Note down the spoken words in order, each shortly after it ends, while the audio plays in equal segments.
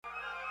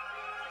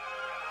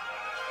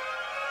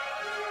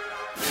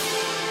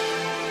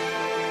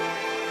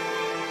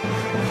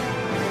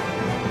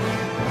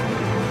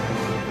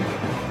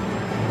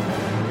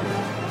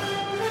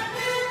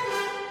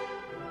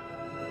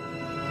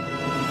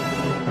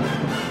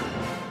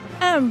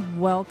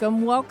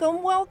Welcome,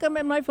 welcome, welcome.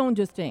 And my phone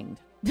just dinged.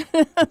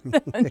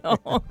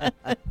 No.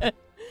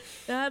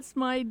 That's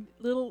my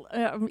little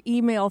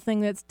email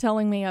thing that's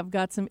telling me I've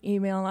got some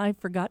email, and I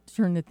forgot to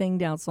turn the thing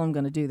down, so I'm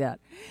going to do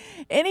that.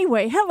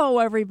 Anyway, hello,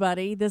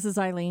 everybody. This is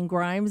Eileen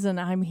Grimes, and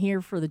I'm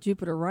here for the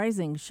Jupiter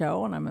Rising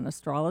show, and I'm an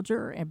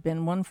astrologer. I've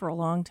been one for a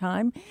long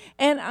time.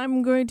 And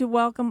I'm going to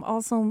welcome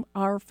also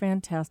our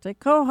fantastic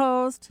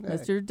co-host,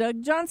 Mr.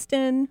 Doug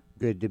Johnston.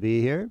 Good to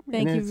be here.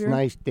 Thank you. It's a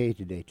nice day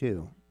today,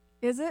 too.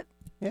 Is it?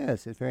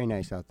 Yes, it's very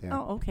nice out there.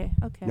 Oh, okay.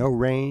 No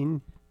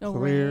rain. No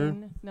clear.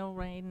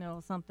 rain,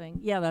 no something.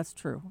 Yeah, that's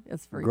true.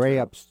 It's very gray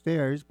true.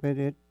 Upstairs, but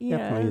it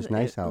definitely is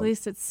nice out. At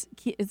least it's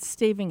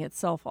staving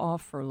itself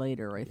off for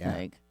later, I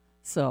think.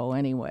 So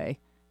anyway,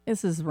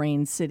 this is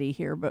Rain City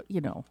here, but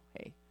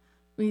hey,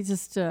 we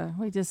just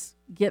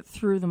get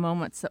through the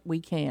moments that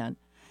we can.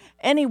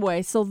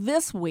 Anyway, so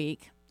this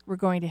week we're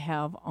going to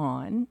have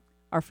on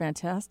our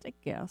fantastic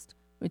guest,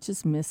 which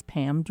is Miss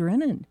Pam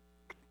Drennan,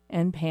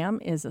 and Pam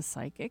is a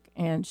psychic,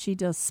 and she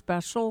does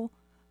special.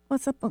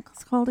 What's that book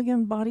called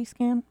again? Body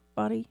scan?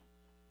 Body?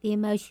 The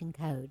emotion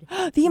code.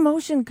 The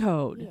emotion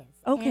code. Yes.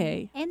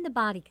 Okay. And the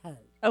body code.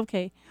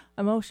 Okay.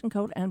 Emotion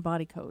code and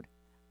body code.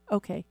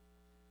 Okay.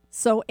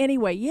 So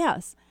anyway,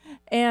 yes.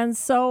 And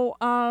so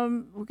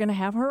we're going to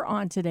have her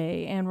on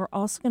today, and we're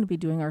also going to be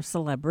doing our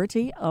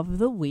celebrity of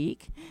the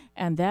week,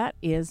 and that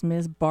is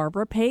Ms.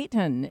 Barbara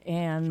Payton.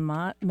 And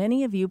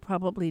many of you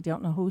probably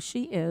don't know who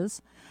she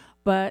is,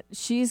 but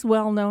she's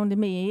well known to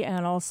me,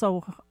 and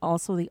also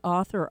the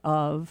author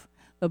of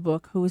the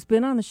book, who's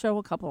been on the show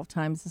a couple of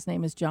times. His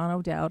name is John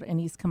O'Dowd, and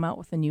he's come out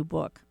with a new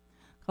book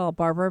called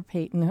Barbara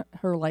Payton,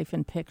 Her Life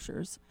in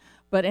Pictures.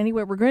 But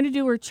anyway, we're going to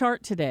do her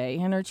chart today,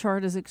 and her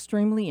chart is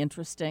extremely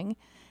interesting.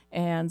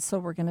 And so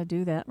we're going to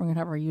do that. We're going to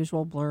have our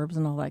usual blurbs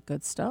and all that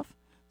good stuff.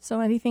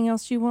 So anything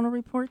else you want to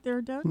report there,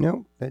 Doug?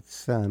 No,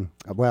 that's,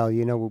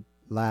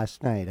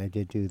 last night I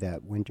did do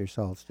that winter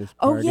solstice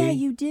Oh, party. yeah,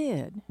 you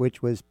did.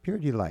 Which was pure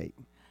delight.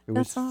 It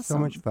That's was awesome. So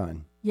much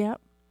fun. Yep.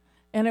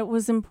 And it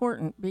was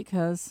important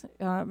because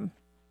it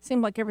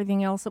seemed like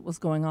everything else that was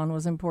going on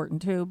was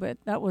important too, but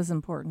that was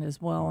important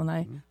as well.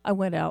 And I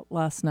went out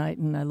last night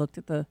and I looked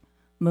at the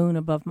moon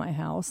above my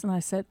house and I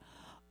said,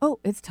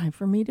 oh, it's time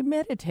for me to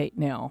meditate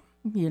now,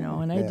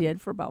 and I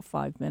did for about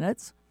 5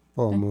 minutes.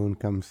 Full moon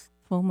comes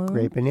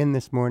scraping in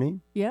this morning.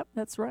 Yep,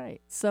 that's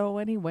right. So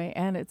anyway,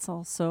 and it's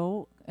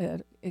also,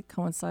 it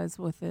coincides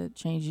with the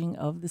changing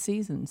of the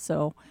season.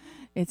 So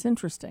it's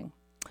interesting.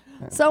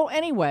 So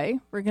anyway,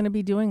 we're going to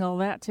be doing all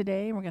that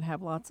today, and we're going to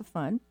have lots of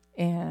fun,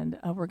 and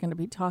we're going to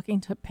be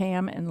talking to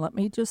Pam, and let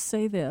me just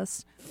say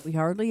this. We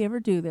hardly ever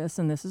do this,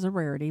 and this is a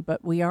rarity,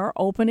 but we are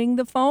opening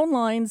the phone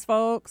lines,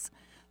 folks,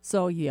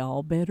 so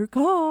y'all better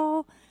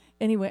call.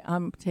 Anyway,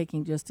 I'm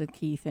taking just a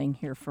key thing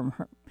here from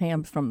her.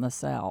 Pam's from the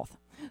South.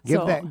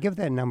 Give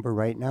that number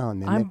right now.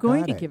 And then I'm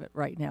going to give it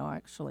right now,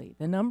 actually.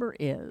 The number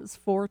is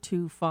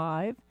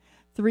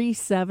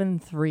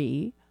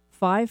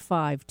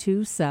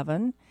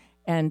 425-373-5527.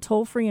 And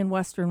toll-free in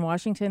Western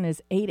Washington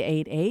is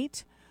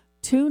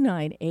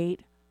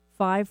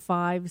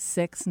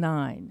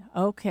 888-298-5569.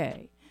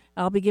 Okay.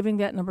 I'll be giving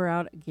that number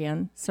out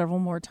again several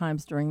more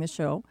times during the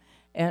show.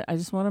 And I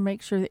just want to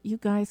make sure that you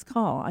guys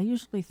call. I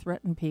usually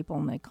threaten people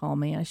when they call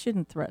me. I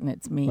shouldn't threaten.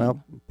 It's mean.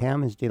 Well,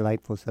 Pam is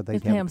delightful, so they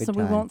have Pam, a good so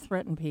time. we won't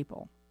threaten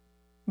people.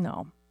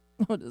 No.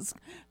 We'll just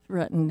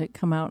threaten to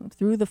come out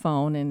through the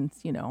phone and,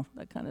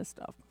 that kind of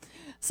stuff.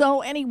 So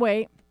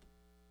anyway,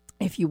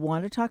 if you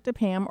want to talk to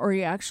Pam, or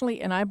you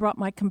actually, and I brought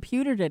my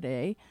computer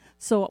today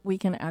so we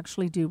can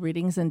actually do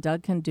readings, and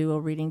Doug can do a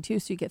reading too,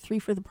 so you get 3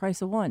 for the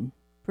price of 1.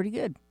 Pretty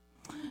good.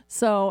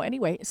 So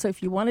anyway, so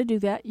if you want to do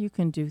that, you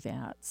can do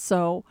that.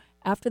 So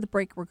after the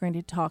break, we're going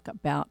to talk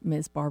about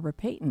Ms. Barbara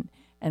Payton,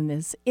 and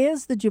this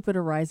is the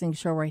Jupiter Rising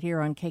show right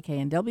here on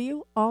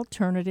KKNW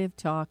Alternative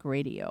Talk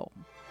Radio.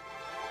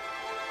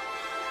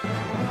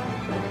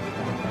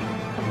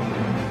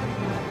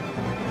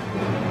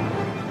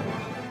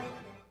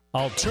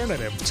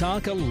 Alternative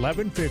Talk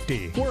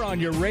 1150. We're on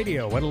your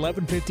radio at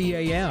 1150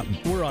 a.m.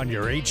 We're on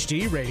your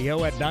HD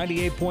radio at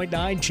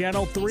 98.9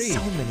 Channel 3.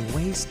 So many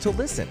ways to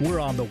listen. We're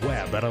on the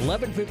web at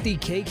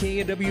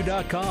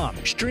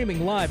 1150kknw.com,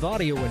 streaming live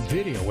audio and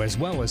video as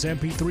well as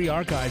MP3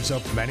 archives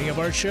of many of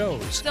our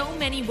shows. So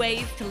many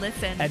ways to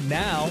listen. And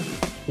now,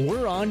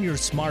 we're on your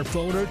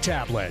smartphone or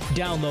tablet.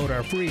 Download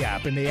our free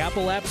app in the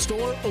Apple App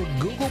Store or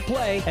Google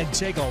Play and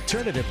take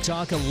Alternative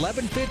Talk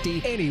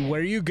 1150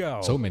 anywhere you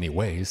go. So many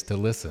ways to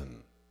listen.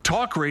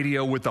 Talk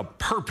radio with a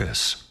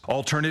purpose.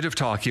 Alternative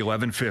Talk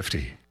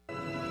 1150.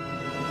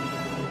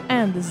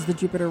 And this is the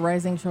Jupiter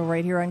Rising show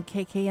right here on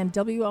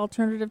KKNW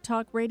Alternative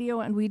Talk Radio.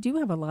 And we do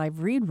have a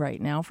live read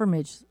right now from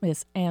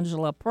Miss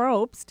Angela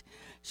Probst.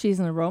 She's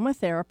an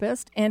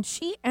aromatherapist, and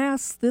she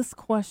asks this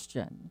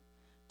question.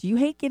 Do you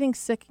hate getting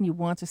sick and you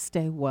want to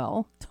stay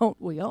well?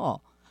 Don't we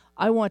all?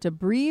 I want to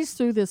breeze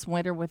through this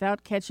winter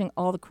without catching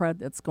all the crud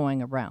that's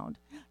going around.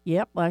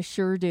 Yep, I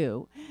sure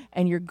do.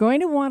 And you're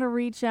going to want to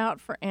reach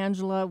out for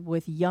Angela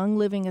with Young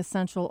Living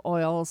Essential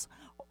Oils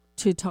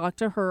to talk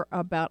to her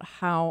about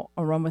how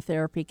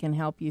aromatherapy can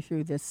help you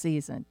through this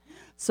season.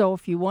 So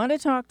if you want to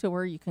talk to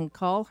her, you can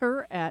call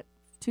her at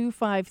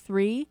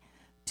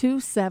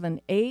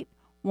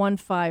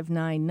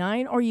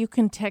 253-278-1599, or you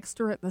can text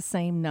her at the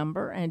same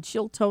number, and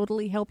she'll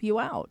totally help you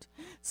out.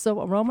 So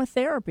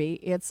aromatherapy,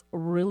 it's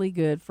really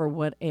good for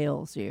what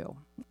ails you.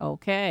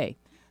 Okay,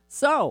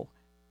 so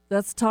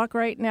let's talk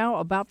right now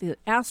about the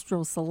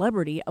Astro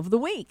Celebrity of the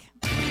Week.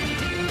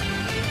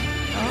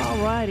 All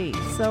righty,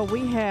 so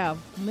we have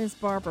Ms.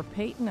 Barbara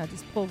Payton. I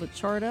just pulled the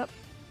chart up.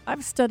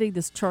 I've studied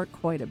this chart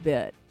quite a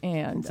bit,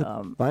 and It's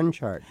a fun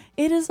chart.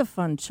 it is a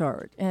fun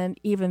chart. And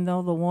even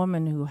though the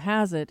woman who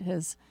has it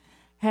has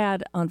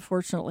had,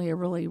 unfortunately, a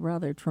really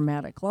rather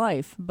traumatic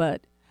life,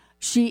 but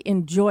she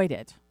enjoyed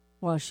it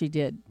while she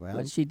did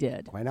what she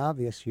did. Quite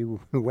obvious you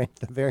went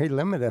the very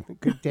limit of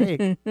it could take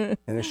in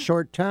a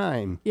short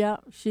time. Yeah,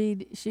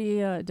 she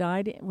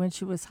died when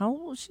she was, how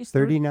old was she?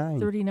 39.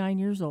 39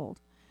 years old.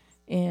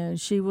 And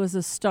she was a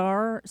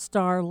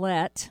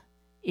starlet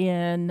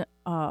in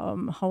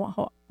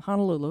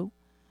Honolulu.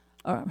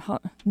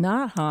 Not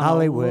Honolulu.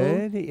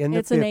 Hollywood in the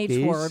It's 50s. an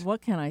H word.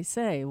 What can I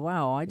say?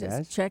 Wow, I just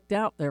Yes. checked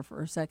out there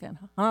for a second.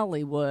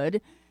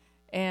 Hollywood.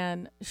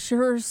 And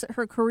sure,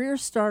 her career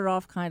started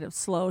off kind of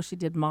slow. She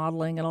did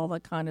modeling and all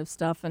that kind of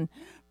stuff. And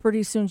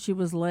pretty soon she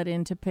was led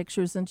into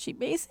pictures. And she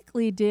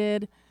basically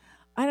did,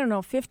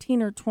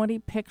 15 or 20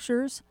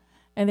 pictures.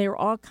 And they were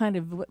all kind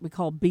of what we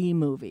call B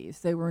movies.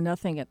 They were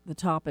nothing at the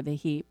top of the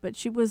heap. But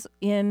she was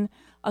in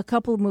a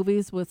couple of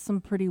movies with some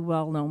pretty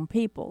well-known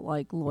people,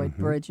 like Lloyd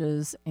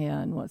Bridges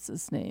and what's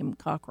his name,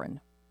 Cochran.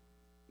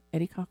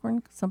 Eddie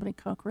Cochran? Somebody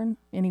Cochran?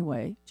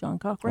 Anyway, John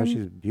Cochran. Oh,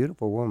 she's a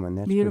beautiful woman,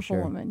 that's Beautiful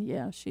for sure. woman.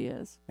 Yeah, she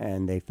is.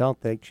 And they felt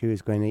that she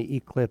was going to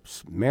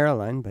eclipse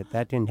Marilyn, but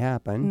that didn't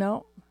happen.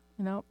 No,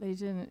 they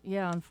didn't.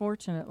 Yeah,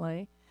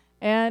 unfortunately.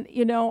 And,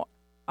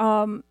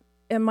 and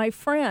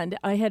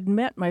I had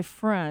met my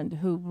friend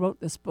who wrote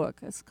this book.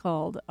 It's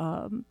called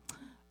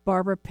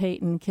Barbara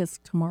Payton, Kiss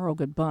Tomorrow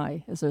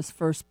Goodbye, is his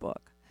first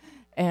book.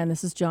 And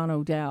this is John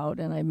O'Dowd,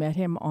 and I met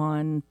him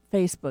on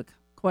Facebook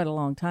quite a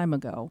long time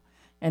ago.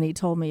 And he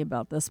told me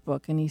about this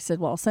book, and he said,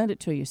 well, I'll send it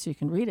to you so you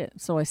can read it.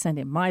 So I sent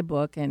him my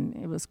book, and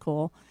it was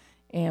cool.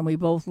 And we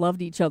both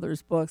loved each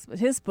other's books. But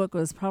his book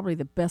was probably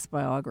the best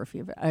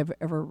biography I've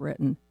ever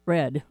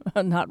read,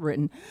 not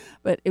written.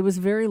 But it was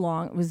very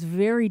long. It was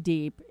very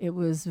deep.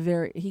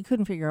 He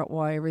couldn't figure out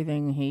why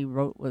everything he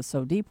wrote was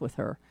so deep with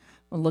her.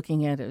 When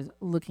looking at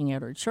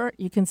her chart,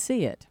 you can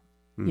see it,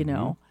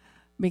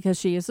 because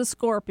she is a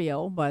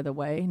Scorpio, by the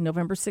way.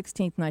 November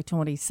 16th,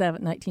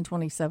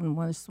 1927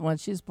 was when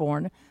she was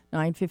born,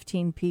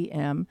 9:15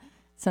 p.m.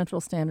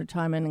 Central Standard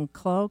Time. And in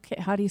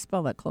how do you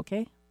spell that,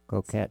 Cloquet?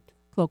 Cloquet,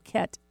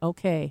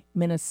 okay,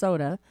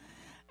 Minnesota.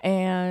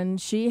 And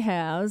she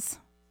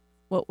has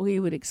what we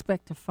would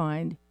expect to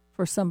find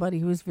for somebody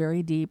who is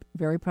very deep,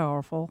 very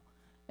powerful,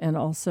 and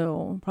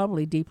also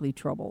probably deeply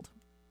troubled.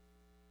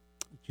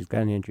 She's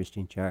got an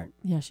interesting chart.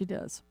 Yeah, she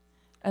does.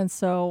 And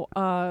so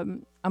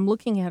I'm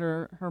looking at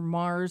her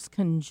Mars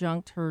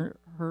conjunct her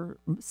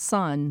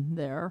sun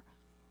there,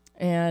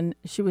 and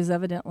she was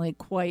evidently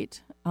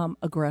quite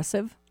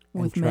aggressive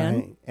with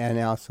men. And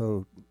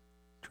also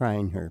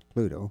trying her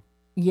Pluto.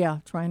 Yeah,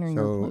 trying her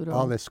So Pluto.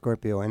 all the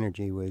Scorpio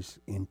energy was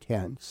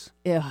intense.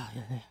 Yeah.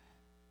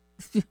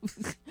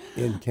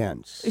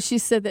 Intense. She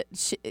said that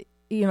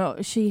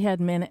she had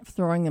men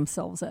throwing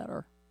themselves at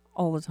her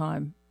all the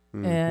time,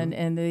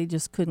 and they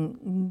just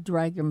couldn't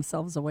drag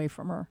themselves away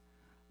from her.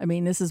 I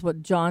mean, this is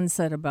what John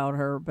said about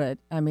her, but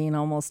I mean,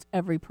 almost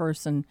every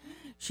person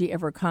she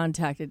ever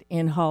contacted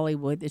in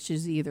Hollywood that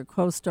she's either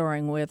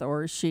co-starring with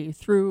or she,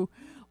 through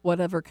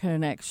whatever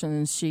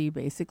connections, she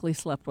basically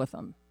slept with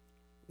them.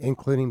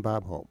 Including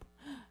Bob Hope.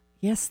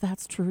 Yes,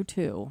 that's true,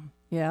 too.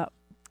 Yeah.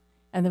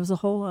 And there was a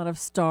whole lot of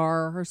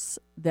stars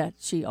that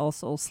she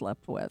also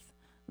slept with.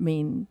 I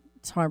mean,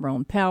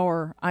 Tyrone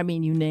Power. I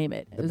mean, you name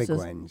it. The big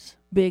ones.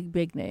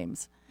 Big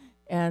names.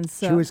 And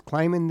so she was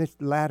climbing the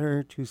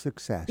ladder to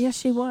success. Yes,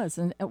 she was.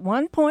 And at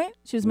one point,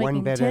 she was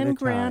making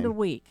 $10,000 a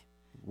week.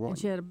 And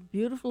she had a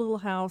beautiful little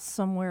house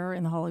somewhere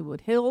in the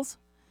Hollywood Hills.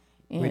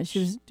 And she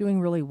was doing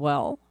really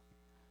well.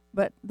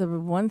 But the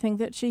one thing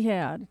that she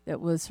had that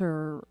was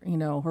her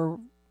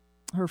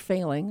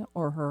failing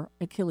or her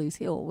Achilles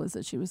heel was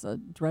that she was a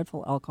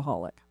dreadful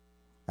alcoholic.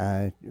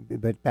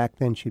 But back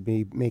then she'd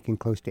be making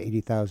close to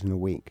 $80,000 a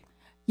week.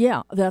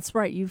 Yeah, that's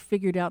right. You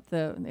figured out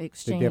the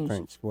exchange. The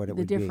difference, what it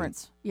would be. The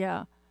difference,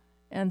 yeah.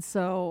 And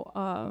so,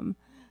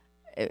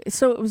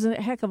 so it was a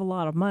heck of a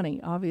lot of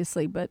money,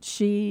 obviously, but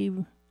she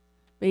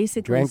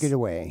basically drank it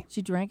away.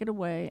 She drank it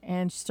away,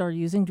 and she started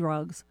using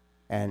drugs.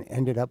 And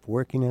ended up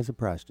working as a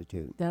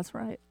prostitute. That's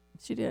right.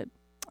 She did.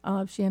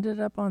 She ended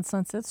up on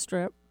Sunset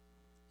Strip,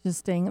 just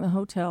staying in the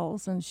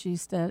hotels, and she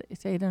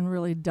stayed in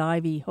really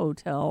divey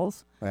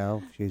hotels.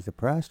 Well, if she's a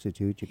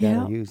prostitute, you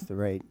got to use the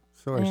right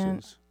sources.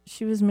 And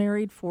she was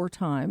married 4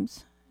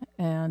 times,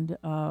 and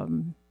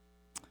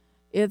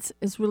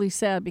it's really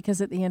sad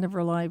because at the end of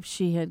her life,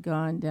 she had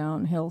gone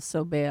downhill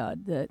so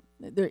bad that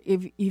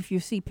if you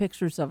see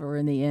pictures of her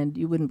in the end,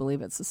 you wouldn't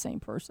believe it's the same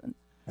person.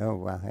 Oh,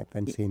 wow. I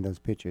haven't seen those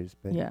pictures.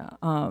 But Yeah,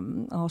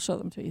 I'll show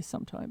them to you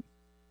sometime.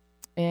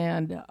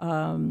 And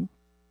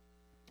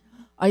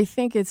I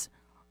think it's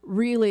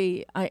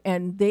really,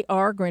 and they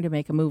are going to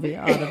make a movie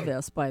out of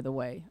this, by the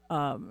way.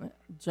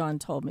 John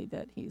told me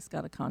that he's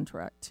got a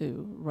contract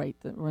to write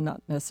or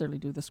not necessarily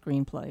do the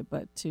screenplay,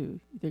 but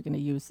they're going to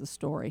use the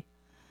story,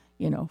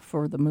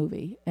 for the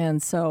movie.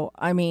 And so,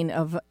 I mean,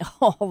 of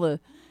all the,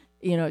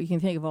 you can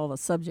think of all the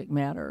subject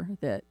matter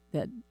that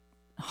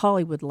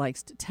Hollywood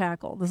likes to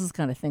tackle. This is the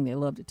kind of thing they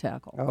love to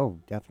tackle. Oh,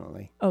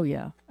 definitely. Oh,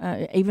 yeah.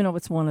 Even though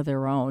it's one of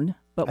their own.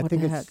 But I what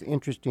think the it's heck?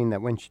 interesting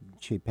that when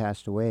she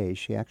passed away,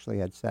 she actually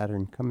had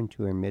Saturn coming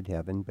to her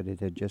midheaven, but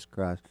it had just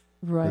crossed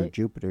her Right.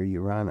 Jupiter,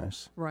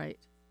 Uranus. Right.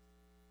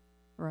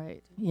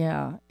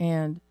 Yeah.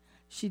 And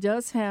she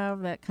does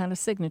have that kind of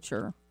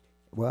signature.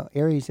 Well,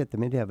 Aries at the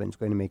midheaven is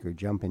going to make her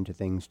jump into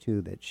things,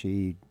 too, that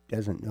she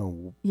doesn't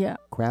know Yeah,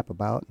 crap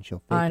about, and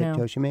she'll I fake know. it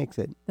till she makes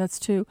it. that's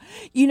true.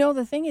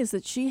 The thing is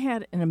that she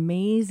had an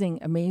amazing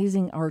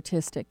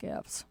artistic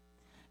gifts.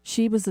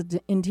 She was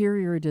an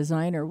interior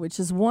designer, which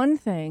is one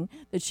thing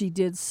that she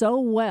did so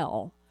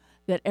well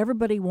that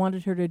everybody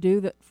wanted her to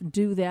do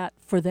that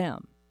for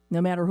them,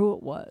 no matter who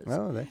it was.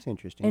 Oh, that's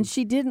interesting. And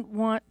she didn't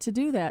want to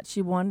do that.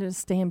 She wanted to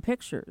stay in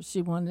pictures.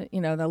 She wanted,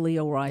 the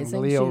Leo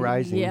rising. Leo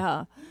rising.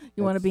 Yeah.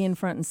 You want to be in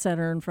front and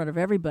center in front of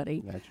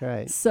everybody. That's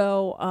right.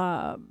 So,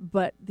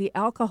 but the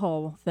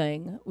alcohol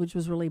thing, which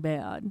was really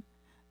bad,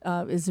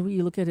 is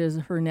you look at it as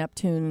her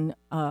Neptune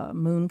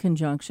moon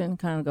conjunction,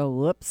 kind of go,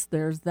 whoops,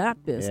 there's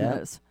that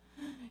business.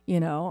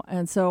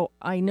 And so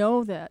I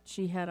know that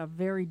she had a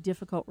very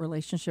difficult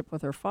relationship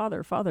with her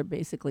father. Father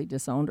basically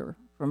disowned her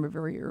from a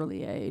very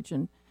early age,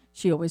 and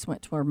she always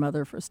went to her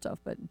mother for stuff,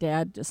 but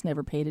Dad just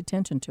never paid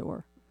attention to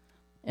her.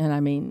 And I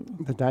mean,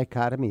 The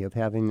dichotomy of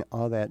having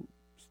all that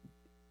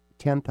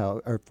 10th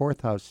house or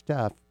 4th house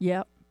stuff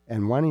yep,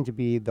 and wanting to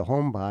be the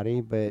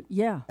homebody, but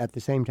yeah. at the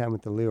same time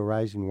with the Leo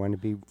rising, wanting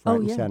to be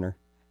front and yeah. center.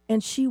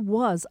 And she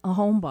was a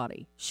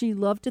homebody. She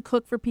loved to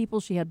cook for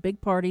people. She had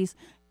big parties,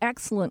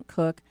 excellent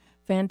cook,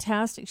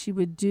 fantastic. She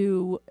would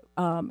do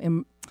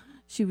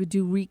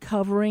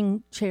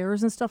recovering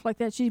chairs and stuff like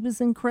that. She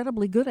was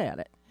incredibly good at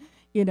it,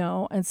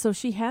 And so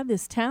she had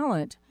this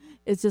talent.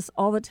 It's just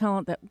all the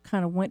talent that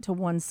kind of went to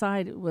one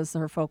side. It was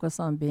her focus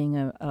on being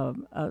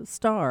a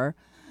star,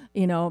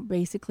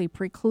 basically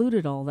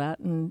precluded all that,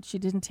 and she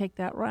didn't take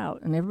that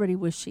route. And everybody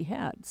wished she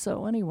had.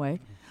 So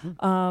anyway,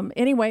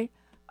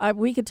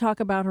 we could talk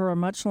about her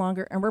much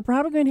longer, and we're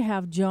probably going to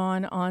have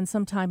John on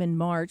sometime in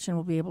March, and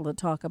we'll be able to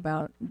talk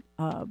about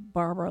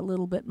Barbara a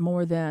little bit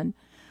more then.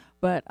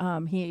 But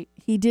he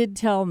did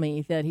tell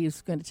me that he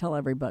was going to tell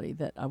everybody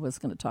that I was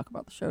going to talk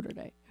about the show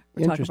today.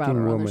 We'll talk about Interesting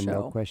her on the woman,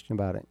 show. no question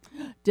about it.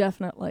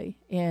 Definitely.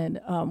 And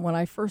when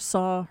I first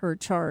saw her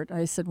chart,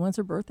 I said, when's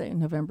her birthday?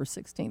 November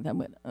 16th. I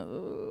went,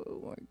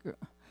 oh, my God.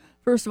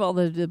 First of all,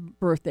 the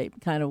birthday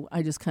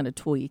I just kind of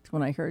tweaked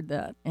when I heard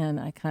that. And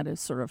I kind of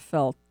sort of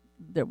felt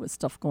there was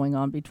stuff going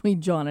on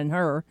between John and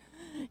her,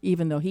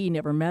 even though he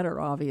never met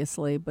her,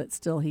 obviously. But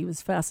still, he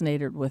was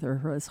fascinated with her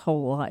his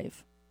whole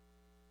life.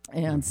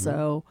 And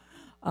so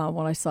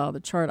when I saw the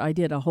chart, I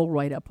did a whole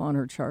write-up on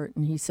her chart.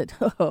 And he said,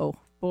 oh,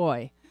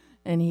 boy.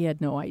 And he had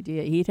no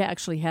idea. He'd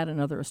actually had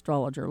another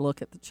astrologer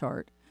look at the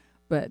chart,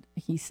 but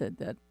he said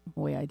that the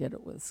way I did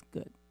it was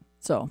good.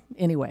 So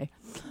anyway,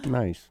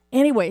 Nice.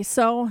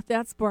 so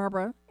that's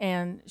Barbara,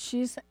 and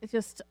she's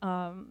just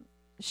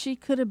she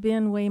could have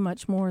been way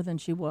much more than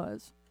she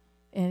was,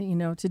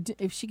 and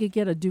if she could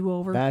get a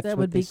do-over, That's that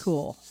what would be this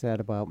cool.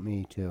 said about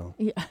me, too.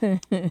 Yeah.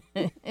 Okay.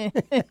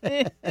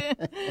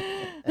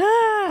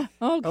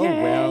 Oh,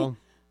 well.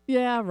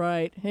 Yeah,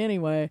 right.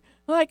 Anyway,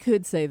 I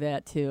could say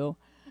that too.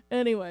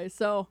 Anyway,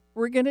 so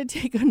we're going to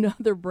take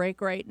another break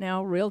right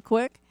now real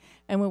quick.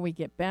 And when we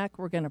get back,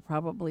 we're going to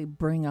probably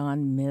bring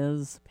on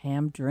Ms.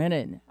 Pam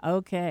Drennan.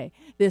 Okay.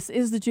 This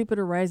is the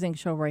Jupiter Rising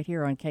Show right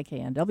here on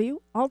KKNW,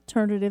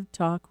 Alternative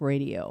Talk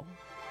Radio.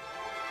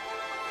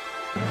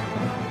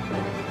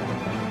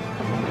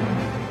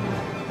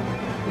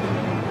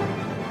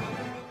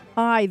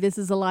 Hi, this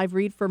is a live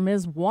read for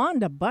Ms.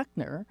 Wanda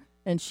Buckner,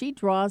 and she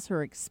draws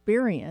her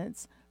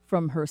experience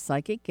from her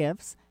psychic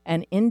gifts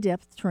and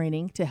in-depth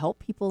training to help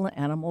people and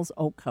animals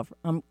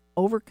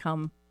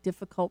overcome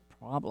difficult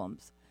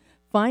problems.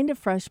 Find a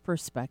fresh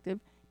perspective,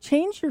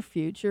 change your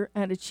future,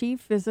 and achieve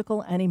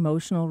physical and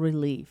emotional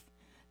relief.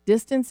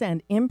 Distance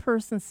and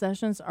in-person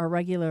sessions are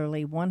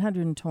regularly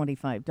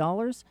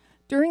 $125.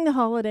 During the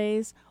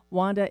holidays,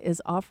 Wanda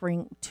is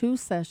offering 2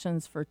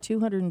 sessions for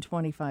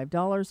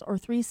 $225 or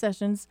 3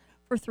 sessions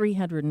for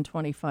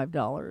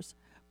 $325.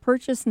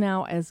 Purchase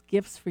now as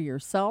gifts for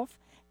yourself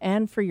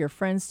and for your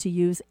friends to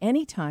use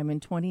anytime in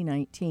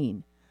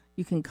 2019.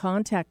 You can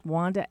contact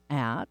Wanda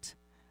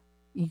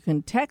you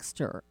can text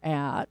her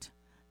at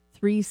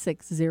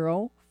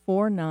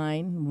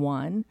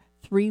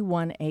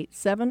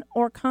 360-491-3187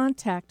 or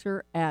contact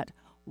her at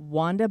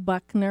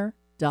wandabuckner.com.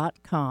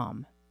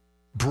 alternativetalk.com.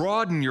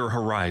 Broaden your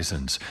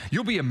horizons.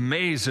 You'll be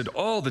amazed at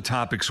all the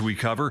topics we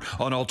cover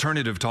on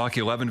Alternative Talk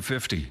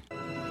 1150.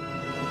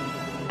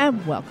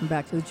 And welcome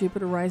back to the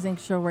Jupiter Rising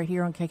Show right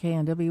here on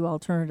KKNW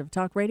Alternative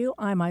Talk Radio.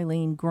 I'm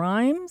Eileen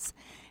Grimes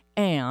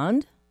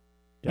and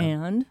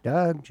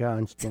Doug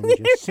Johnston,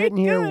 just sitting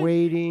here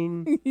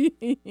waiting.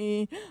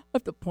 I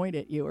have to point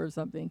at you or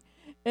something.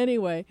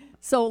 Anyway,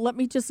 so let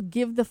me just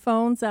give the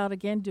phones out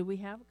again. Do we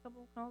have a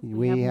couple of calls?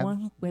 We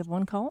have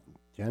one call.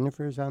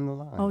 Jennifer's on the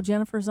line. Oh,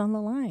 Jennifer's on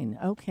the line.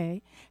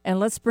 Okay.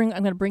 And I'm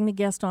going to bring the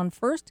guest on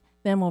first,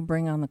 then we'll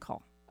bring on the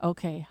call.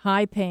 Okay.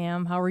 Hi,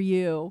 Pam. How are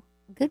you?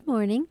 Good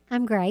morning.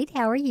 I'm great.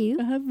 How are you?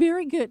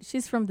 Very good.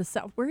 She's from the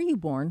South. Where are you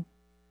born?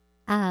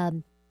 A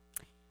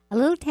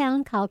little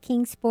town called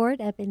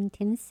Kingsport up in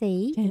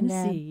Tennessee.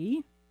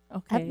 Tennessee.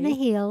 Okay. Up in the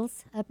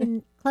hills, up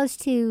in close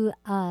to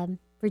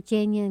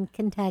Virginia and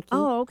Kentucky.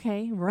 Oh,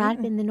 okay. Right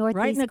up in the northeast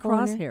right in the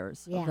corner.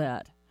 crosshairs of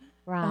that.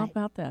 Right. How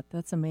about that?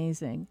 That's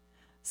amazing.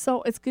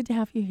 So it's good to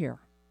have you here.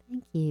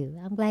 Thank you.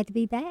 I'm glad to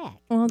be back.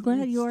 Well, I'm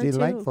glad you are It's too.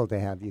 delightful to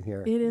have you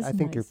here. It is I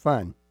think nice. you're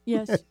fun.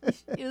 Yes,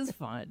 it is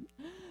fun.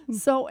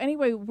 So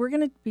anyway, we're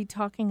going to be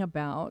talking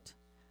about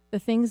the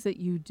things that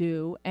you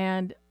do,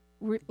 and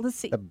let's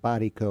see. The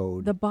body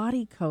code. The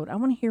body code. I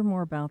want to hear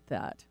more about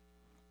that.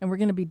 And we're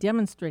going to be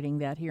demonstrating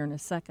that here in a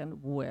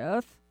second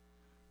with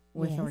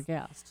Yes. our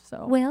guest.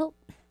 So Well,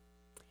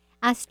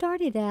 I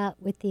started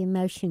out with the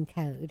emotion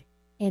code,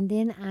 and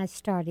then I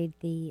started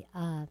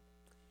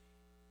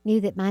knew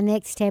that my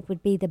next step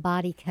would be the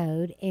body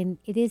code, and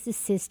it is a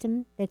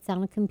system that's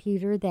on a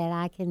computer that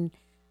I can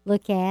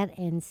look at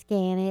and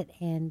scan it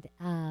and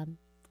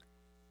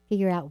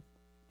figure out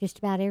just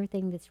about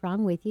everything that's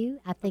wrong with you.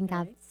 I think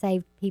I've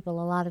saved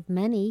people a lot of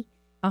money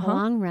in the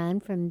long run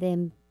from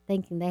them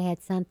thinking they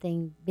had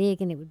something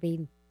big and it would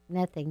be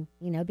nothing,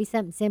 be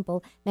something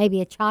simple,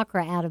 maybe a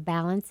chakra out of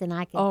balance, and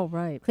I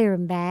can clear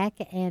them back.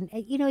 And,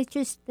 it's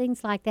just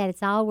things like that.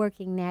 It's all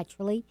working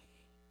naturally.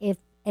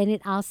 And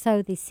it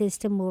also, the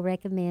system will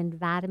recommend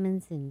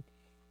vitamins and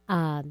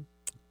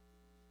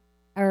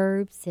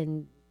herbs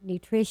and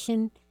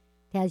nutrition.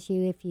 Tells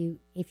you if you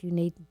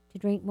need to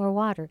drink more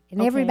water,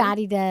 and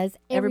everybody does.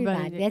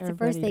 Everybody. That's the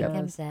first thing that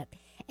comes up.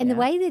 And the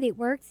way that it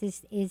works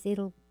is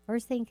it'll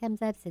first thing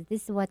comes up says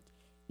this is what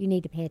you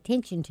need to pay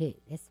attention to.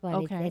 That's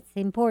what it's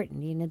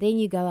important. Then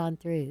you go on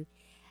through,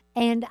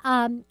 and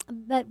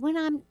but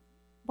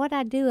what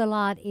I do a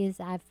lot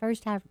is I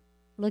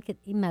look at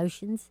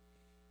emotions.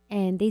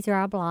 And these are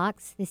our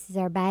blocks. This is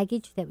our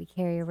baggage that we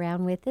carry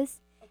around with us.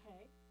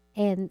 Okay.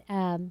 And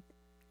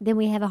then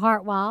we have a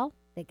heart wall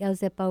that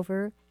goes up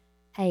over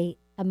a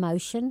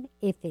emotion.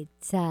 If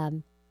it's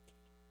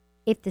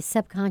if the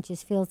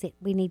subconscious feels it,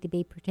 we need to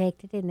be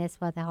protected, and that's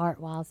what the heart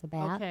wall's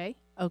about.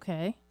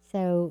 Okay.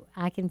 So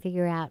I can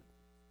figure out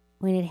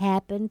when it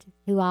happened,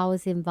 who all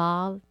was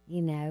involved,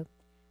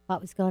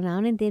 what was going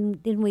on, and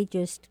then we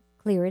just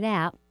clear it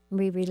out and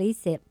we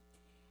release it.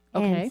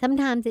 And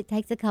sometimes it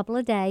takes a couple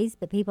of days,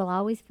 but people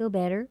always feel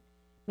better.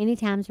 Many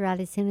times, right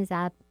as soon as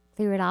I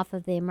clear it off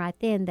of them right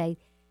then, they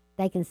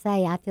can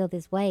say, I feel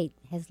this weight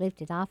has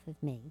lifted off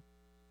of me.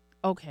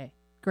 Okay,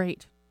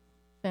 great.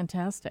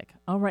 Fantastic.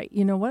 All right,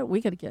 you know what? We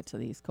got to get to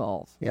these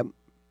calls. Yep.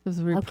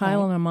 Because we're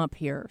piling them up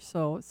here.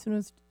 So as soon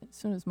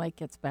as Mike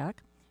gets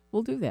back,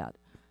 we'll do that.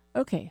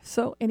 Okay,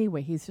 so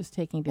anyway, he's just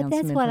taking down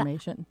some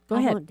information. Go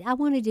ahead. I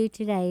want to do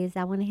today is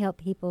I want to help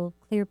people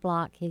clear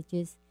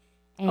blockages.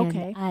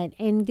 And I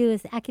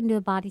can do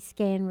a body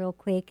scan real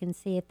quick and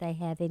see if they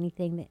have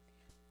anything that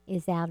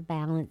is out of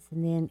balance,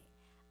 and then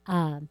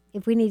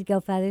if we need to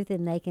go further,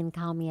 then they can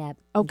call me up.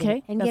 And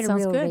get a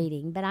real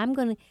reading. But I'm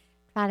going to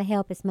try to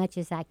help as much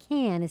as I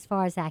can, as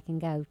far as I can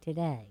go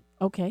today.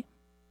 Okay,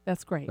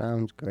 that's great.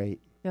 Sounds great.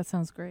 That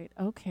sounds great.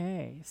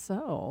 Okay,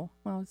 so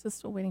I was just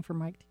still waiting for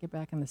Mike to get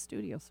back in the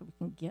studio so we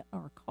can get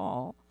our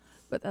call,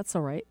 but that's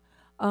all right.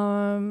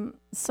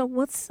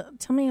 So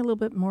tell me a little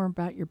bit more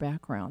about your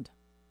background.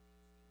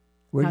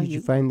 Where did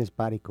you find this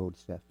body code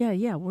stuff?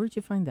 Yeah. Where did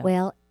you find that?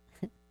 Well,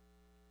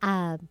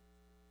 I've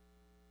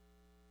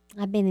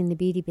been in the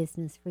beauty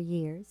business for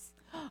years.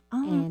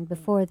 And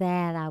before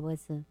that, I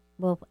was,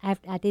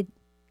 I did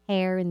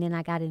hair, and then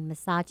I got in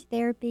massage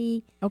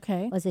therapy.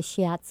 Okay. Was a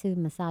shiatsu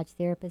massage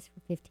therapist for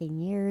 15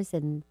 years,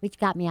 and which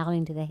got me all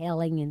into the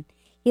healing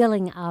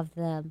of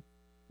the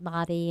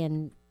body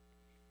and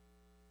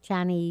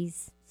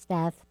Chinese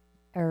stuff,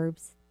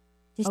 herbs,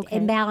 just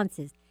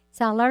imbalances.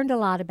 So I learned a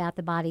lot about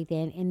the body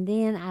then, and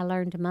then I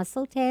learned to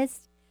muscle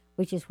test,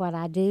 which is what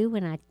I do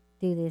when I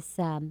do this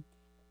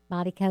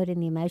body code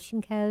and the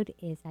emotion code,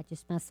 is I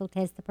just muscle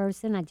test the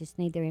person. I just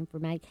need their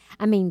information.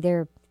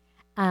 Their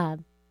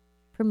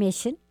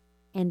permission,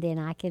 and then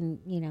I can,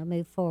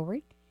 move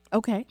forward.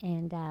 Okay.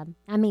 And,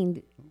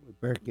 We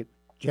better get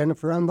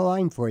Jennifer on the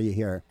line for you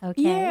here.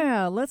 Okay.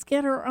 Yeah, let's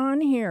get her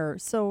on here.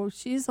 So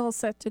she's all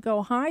set to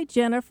go. Hi,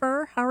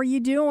 Jennifer. How are you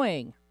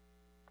doing?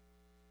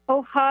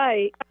 Oh,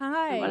 hi.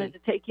 Hi. I wanted to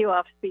take you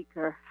off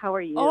speaker. How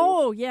are you?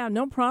 Oh, yeah,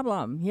 no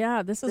problem.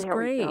 Yeah, this is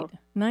great.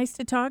 Nice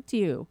to talk to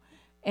you.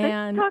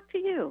 Nice to talk to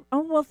you.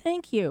 Oh, well,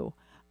 thank you.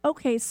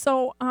 Okay,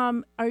 so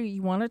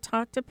you want to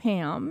talk to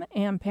Pam,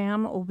 and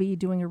Pam will be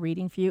doing a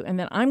reading for you, and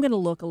then I'm going to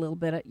look a little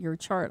bit at your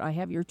chart. I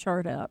have your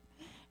chart up,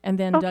 and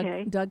then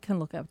Okay. Doug can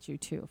look at you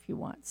too if you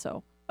want.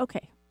 So,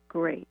 okay,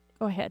 Great.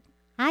 go ahead.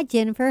 Hi,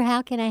 Jennifer.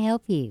 How can I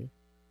help you?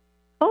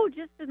 Oh,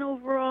 just an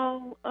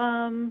overall,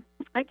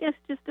 I guess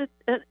just a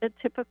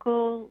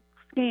typical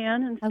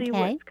scan and see Okay.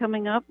 what's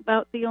coming up.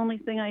 About the only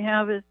thing I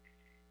have is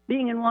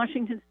being in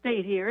Washington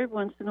State here.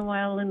 Once in a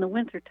while in the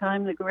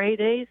wintertime, the gray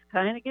days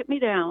kind of get me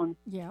down.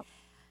 Yep.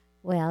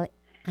 Well,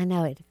 I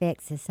know it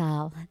affects us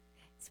all,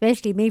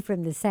 especially me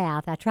from the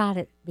South. I try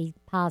to be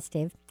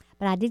positive,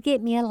 but I did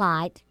get me a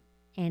light,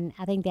 and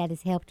I think that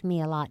has helped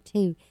me a lot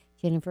too,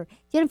 Jennifer.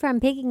 Jennifer, I'm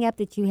picking up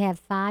that you have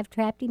 5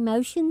 trapped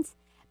emotions,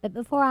 but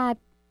before I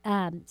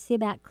see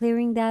about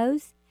clearing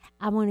those,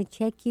 I want to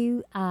check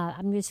you.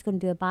 I'm just going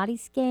to do a body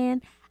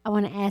scan. I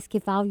want to ask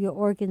if all your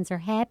organs are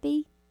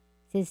happy.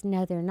 Says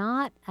no, they're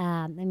not.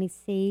 Let me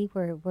see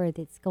where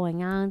that's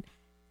going on.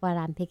 What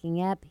I'm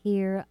picking up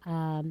here.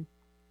 Let's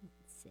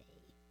see.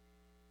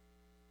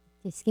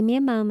 Just give me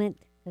a moment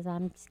because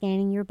I'm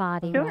scanning your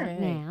body Sure. right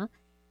now.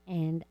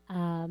 And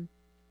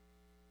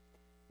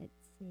let's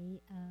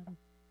see.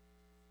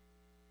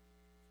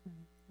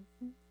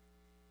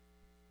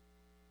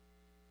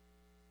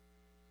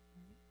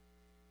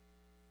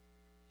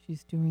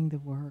 She's doing the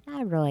work.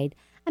 Thyroid.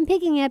 I'm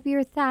picking up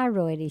your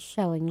thyroid is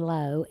showing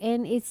low,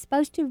 and it's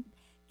supposed to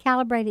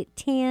calibrate at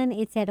 10.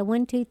 It's at a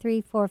 1, 2,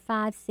 3, 4,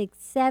 5, 6,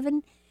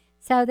 7.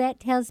 So that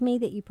tells me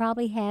that you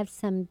probably have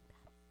some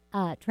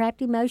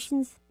trapped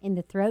emotions in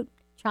the throat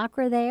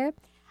chakra there.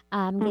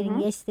 I'm getting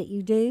yes that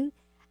you do.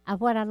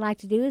 What I'd like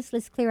to do is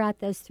let's clear out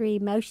those 3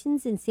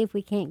 emotions and see if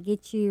we can't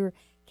get your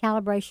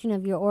calibration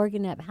of your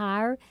organ up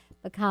higher,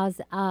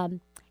 because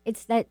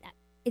it's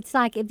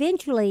like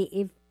eventually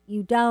if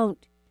you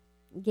don't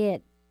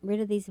get rid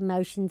of these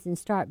emotions and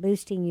start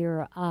boosting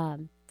your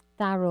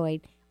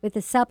thyroid with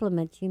a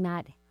supplement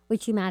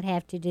which you might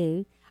have to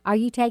do. Are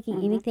you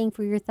taking anything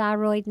for your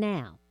thyroid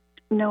now?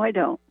 No, I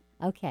don't.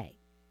 Okay.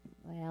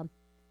 Well,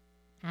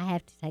 I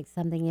have to take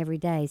something every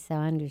day, so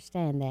I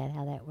understand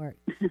how that works.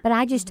 But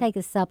I just take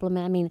a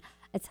supplement. I mean,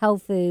 it's whole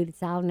food.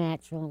 It's all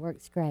natural. It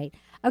works great.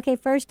 Okay,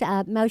 first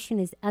emotion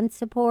is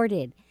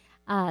unsupported.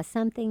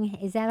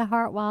 Is that a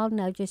heart wall?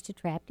 No, just a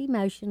trapped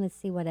emotion. Let's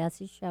see what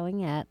else is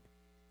showing up.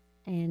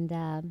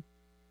 And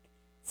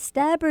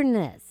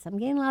stubbornness. I'm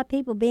getting a lot of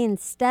people being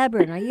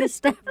stubborn. Are you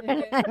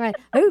stubborn?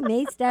 Who,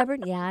 me,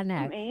 stubborn? Yeah, I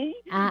know. Me?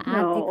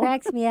 It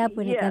cracks me up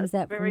when it Yes, comes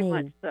up for very me.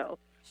 much so.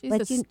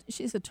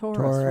 She's a Taurus,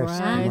 Taurus,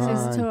 right? come She's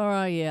a on.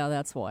 Taurus. Yeah,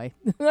 that's why.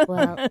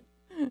 Well,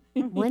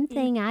 one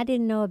thing I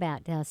didn't know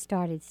about till I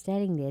started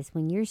studying this,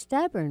 when you're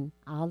stubborn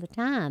all the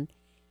time,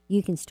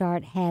 you can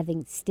start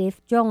having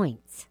stiff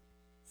joints.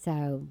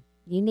 So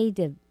you need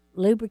to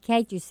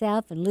lubricate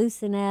yourself and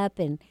loosen up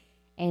and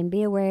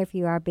be aware if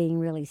you are being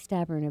really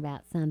stubborn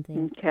about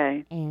something.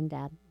 Okay. And,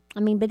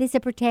 but it's a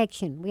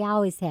protection. We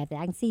always have that.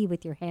 I can see you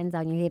with your hands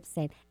on your hips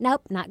saying,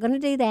 nope, not going to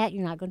do that.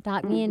 You're not going to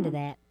talk me into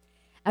that.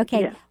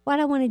 Okay, Yeah. What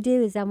I want to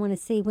do is I want to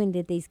see when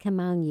did these come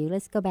on you.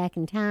 Let's go back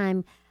in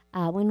time.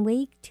 1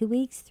 week, 2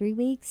 weeks, 3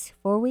 weeks,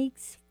 4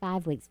 weeks,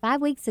 5 weeks.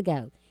 5 weeks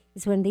ago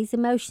is when these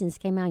emotions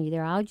came on you.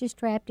 They're all just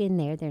trapped in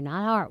there. They're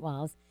not heart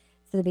walls,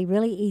 so they'll be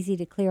really easy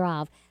to clear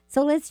off.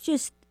 So let's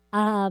just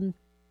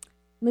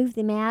move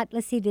them out.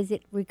 Let's see, does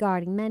it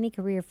regarding money,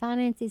 career,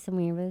 finances,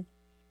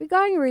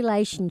 regarding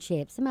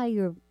relationships?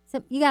 You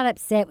got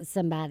upset with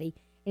somebody.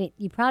 And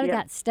you probably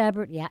Yeah. got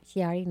stubborn. Yeah,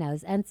 she already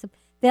knows.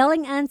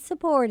 Feeling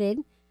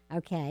unsupported.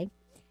 Okay.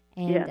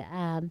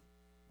 And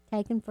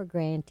taken for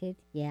granted.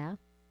 Yeah.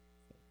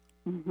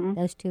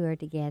 Those 2 are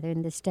together.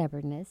 And the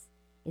stubbornness.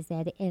 Is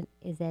that it?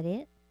 Is that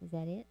it?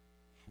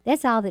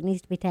 That's all that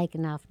needs to be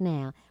taken off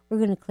now. We're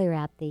going to clear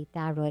out the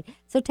thyroid.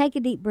 So take a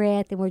deep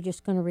breath, and we're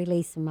just going to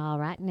release them all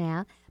right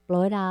now.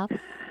 Blow it off.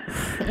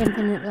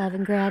 Infinite love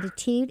and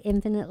gratitude.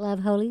 Infinite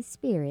love, Holy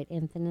Spirit.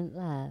 Infinite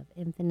love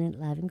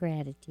and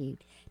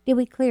gratitude. Did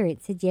we clear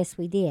it? Said yes,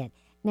 we did.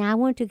 Now I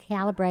want to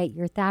calibrate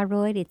your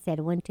thyroid. It's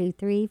at 1, 2,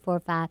 3, 4,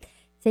 5,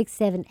 6,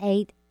 7,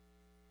 8,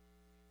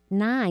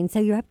 9. So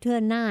you're up to a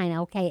 9.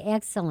 Okay,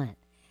 excellent.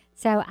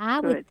 So I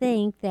would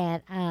think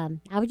that I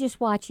would just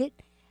watch it.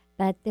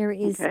 But there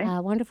is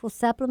wonderful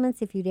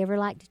supplements. If you'd ever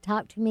like to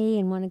talk to me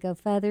and want to go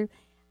further,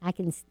 I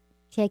can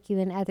check you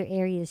in other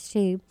areas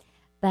too.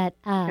 But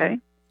but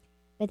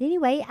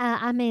anyway,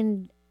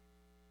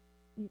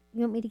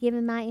 you want me to give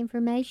him my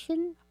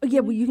information? Oh, yeah,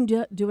 well, you can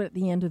do it at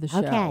the end of the show.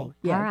 Okay,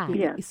 Yeah. all right.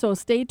 Yeah. So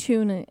stay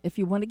tuned if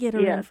you want to get her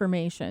Yeah.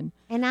 information.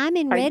 And I'm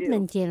in I do.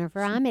 Redmond,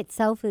 Jennifer. I'm at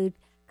Soul Food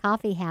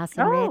Coffee House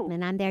in Oh.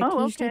 Redmond. I'm there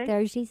Oh, Tuesday, okay.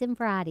 Thursdays, and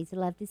Fridays. I'd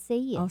love to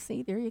see you. Oh,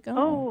 see, there you go.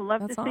 Oh,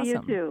 love That's to see you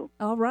awesome. too.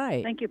 All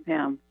right. Thank you,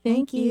 Pam. Thank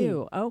Thank you.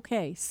 you.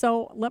 Okay,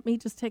 so let me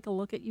just take a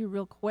look at you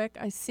real quick.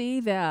 I see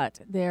that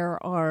there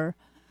are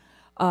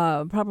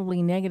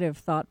probably negative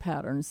thought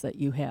patterns that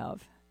you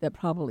have that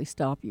probably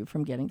stop you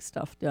from getting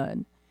stuff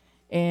done.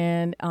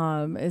 And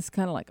it's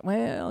kind of like,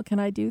 well, can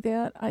I do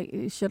that?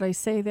 Should I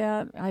say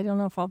that? I don't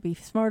know if I'll be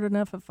smart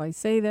enough if I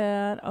say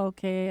that.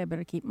 Okay, I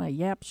better keep my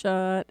yap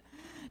shut.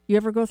 You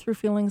ever go through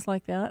feelings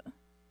like that?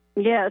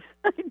 Yes,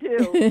 I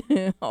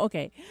do.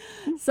 Okay.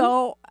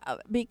 So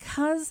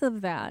because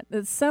of that,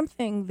 it's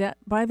something that,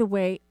 by the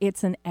way,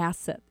 it's an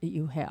asset that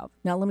you have.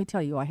 Now, let me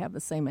tell you, I have the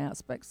same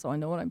aspect, so I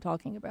know what I'm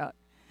talking about.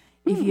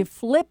 If you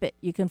flip it,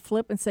 you can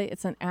flip and say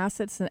it's an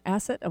asset. It's an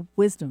asset of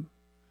wisdom.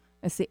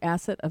 It's the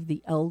asset of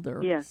the elder.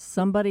 Yes.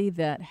 Somebody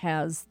that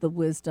has the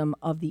wisdom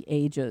of the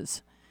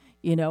ages,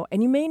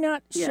 and you may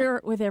not share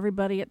it with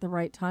everybody at the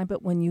right time,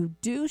 but when you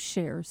do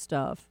share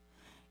stuff,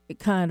 it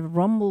kind of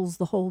rumbles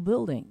the whole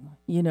building,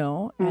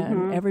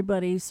 and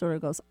everybody sort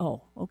of goes,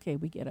 oh, okay,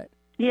 we get it.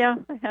 Yeah,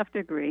 I have to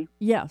agree.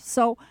 Yeah,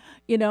 so,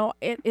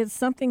 it's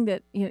something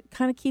that,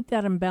 kind of keep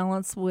that in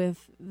balance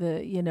with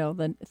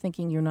the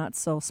thinking you're not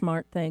so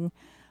smart thing.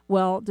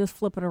 Well, just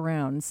flip it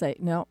around and say,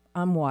 no,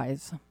 I'm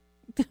wise.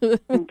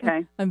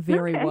 Okay. I'm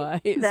very wise.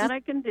 That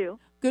I can do.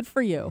 Good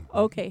for you.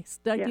 Okay,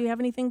 Doug, do you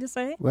have anything to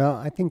say? Well,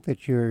 I think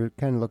that you're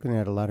kind of looking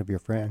at a lot of your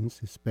friends,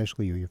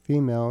 especially your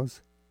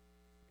females,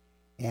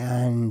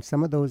 and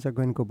some of those are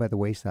going to go by the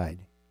wayside.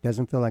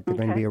 Doesn't feel like they're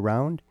going to be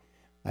around.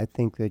 I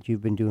think that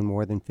you've been doing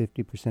more than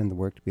 50% of the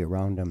work to be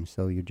around them,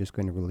 so you're just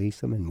going to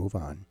release them and move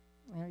on.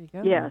 There you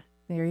go. Yes.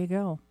 There you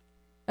go.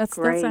 That's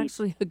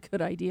actually a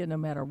good idea no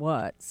matter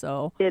what.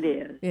 So it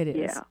is. It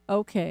is. Yeah.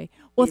 Okay.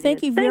 Well,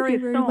 thank you very,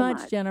 very so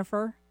much,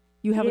 Jennifer.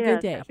 You have a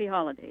good day. Happy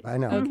holidays. I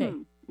know. Okay.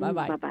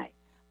 Bye-bye. Bye-bye.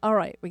 All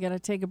right, we got to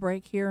take a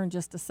break here in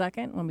just a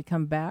second. When we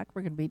come back,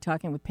 we're going to be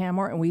talking with Pam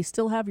Moore, and we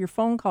still have your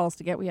phone calls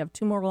to get. We have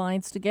 2 more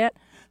lines to get,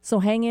 so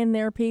hang in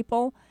there,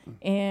 people.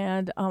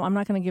 And I'm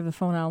not going to give the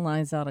phone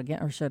lines out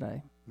again, or should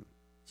I?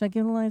 Should I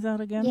give the lines out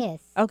again?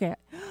 Yes. Okay.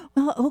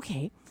 Well,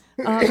 okay.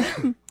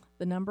 The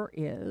number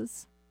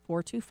is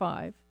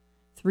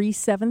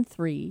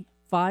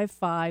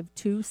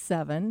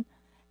 425-373-5527,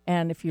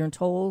 and if you're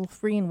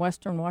toll-free in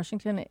Western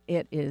Washington,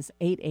 it is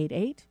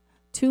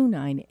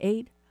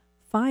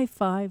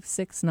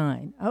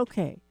 888-298-5569.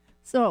 Okay,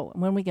 so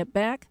when we get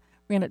back,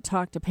 we're going to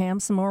talk to Pam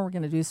some more. We're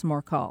going to do some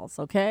more calls,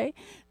 okay?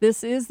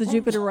 This is the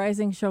Jupiter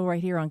Rising Show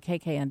right here on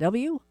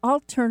KKNW,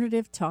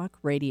 Alternative Talk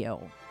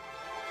Radio.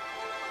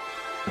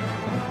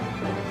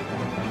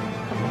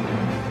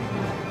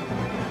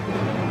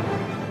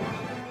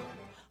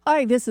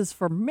 Hi, this is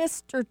for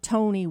Mr.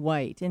 Tony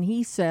White, and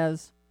he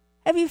says,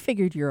 have you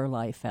figured your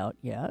life out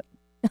yet?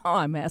 Oh,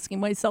 I'm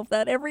asking myself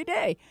that every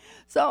day.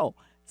 So,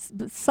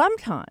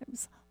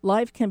 sometimes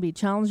life can be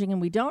challenging and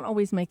we don't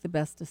always make the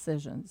best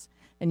decisions.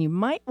 And you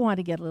might want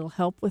to get a little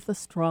help with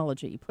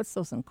astrology. He puts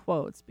those in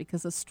quotes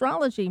because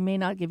astrology may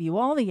not give you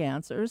all the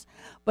answers,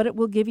 but it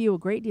will give you a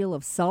great deal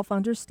of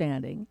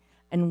self-understanding.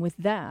 And with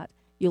that,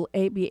 you'll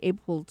be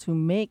able to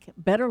make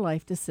better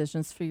life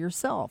decisions for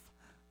yourself.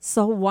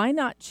 So why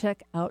not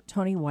check out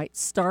Tony White's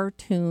Star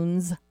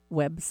Tunes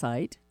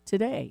website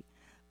today?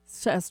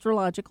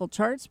 Astrological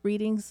charts,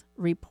 readings,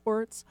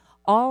 reports,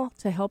 all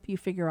to help you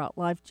figure out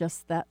life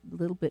just that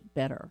little bit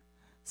better.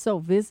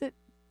 So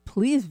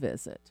please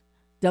visit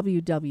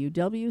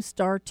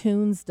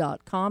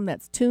www.startunes.com.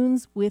 That's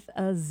tunes with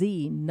a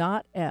Z,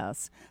 not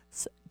S.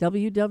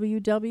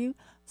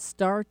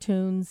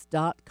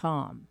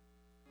 www.startunes.com.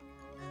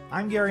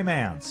 I'm Gary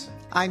Mance.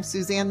 I'm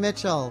Suzanne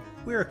Mitchell.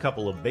 We're a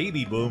couple of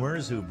baby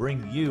boomers who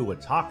bring you a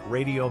talk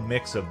radio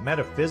mix of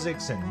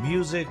metaphysics and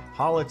music,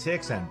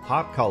 politics, and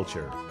pop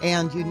culture.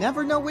 And you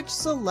never know which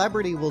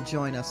celebrity will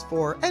join us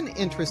for an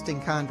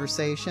interesting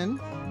conversation.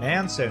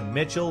 Mance and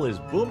Mitchell is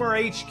Boomer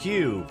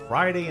HQ,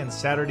 Friday and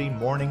Saturday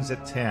mornings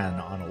at 10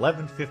 on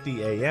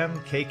 1150 AM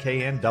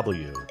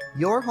KKNW.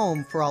 Your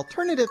home for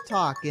alternative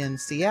talk in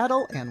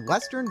Seattle and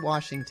Western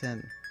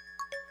Washington.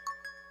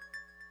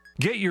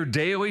 Get your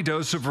daily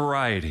dose of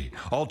variety.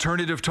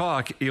 Alternative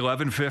Talk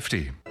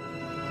 1150.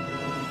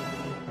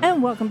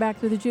 And welcome back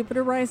to the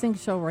Jupiter Rising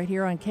Show right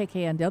here on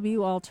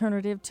KKNW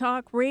Alternative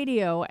Talk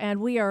Radio.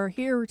 And we are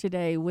here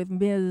today with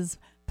Ms.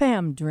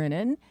 Pam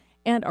Drennan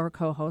and our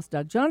co-host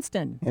Doug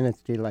Johnston. And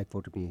it's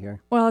delightful to be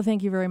here. Well,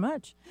 thank you very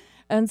much.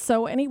 And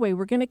so anyway,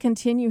 we're going to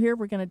continue here.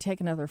 We're going to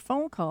take another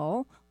phone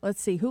call.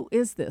 Let's see, who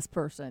is this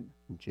person?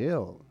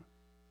 Jill.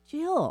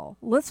 Jill.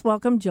 Let's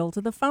welcome Jill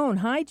to the phone.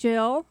 Hi,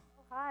 Jill.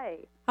 Hi.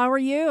 How are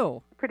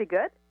you? Pretty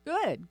good.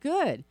 Good.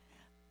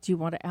 Do you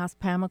want to ask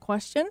Pam a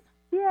question?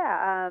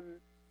 Yeah.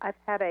 I've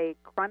had a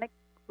chronic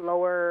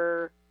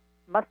lower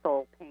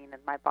muscle pain in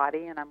my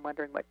body, and I'm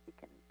wondering what she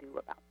can do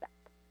about that.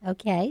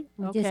 Okay.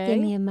 Just give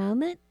me a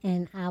moment,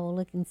 and I will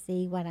look and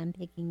see what I'm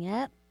picking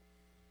up.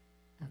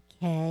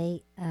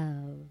 Okay.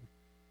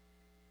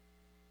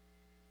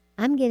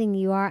 I'm getting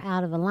you are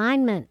out of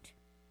alignment.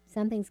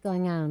 Something's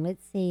going on.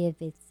 Let's see if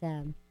it's...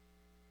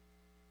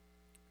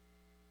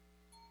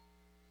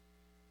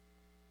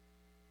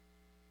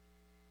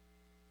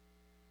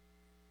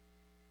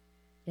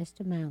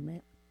 Just a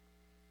moment.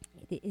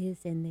 It is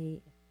in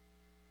the...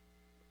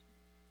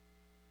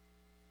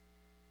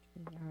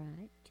 All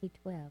right,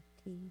 T12.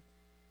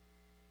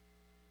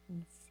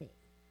 Let's see. It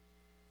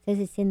says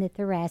it's in the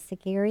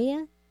thoracic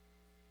area.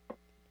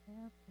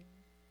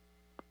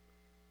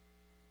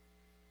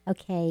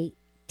 Okay,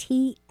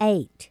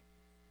 T8.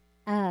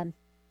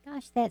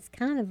 Gosh, that's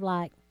kind of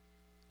like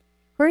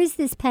Where is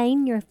this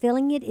pain? You're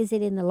feeling it? Is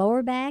it in the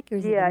lower back or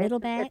is it the middle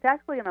back? It's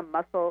actually in a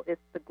muscle.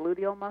 It's the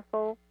gluteal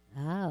muscle.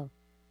 Oh.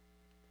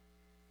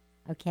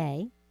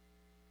 Okay.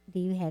 Do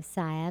you have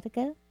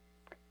sciatica?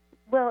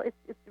 Well,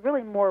 it's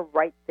really more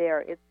right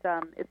there. It's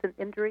an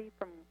injury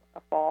from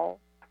a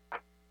fall.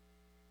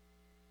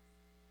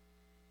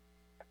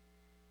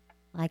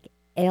 Like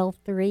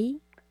L3?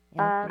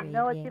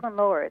 No, it's even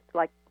lower. It's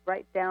like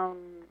right down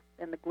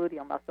in the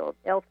gluteal muscle.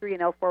 L3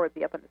 and L4 would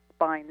be up in the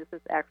spine. This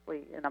is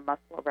actually in a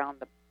muscle around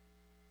the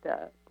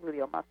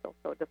gluteal muscle,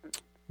 so it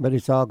doesn't. But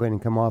it's all going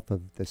to come off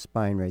of the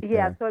spine right there.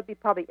 Yeah, so it'd be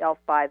probably L5,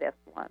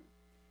 S1.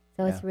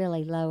 So it's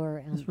really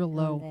lower. It's real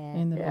low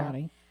in the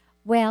body.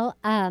 Well,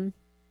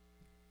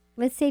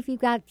 let's see if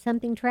you've got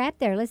something trapped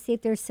there. Let's see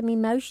if there's some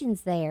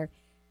emotions there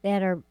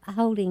that are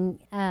holding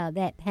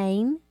that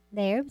pain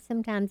there.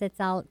 Sometimes that's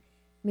all.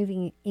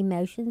 Moving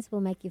emotions will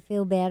make you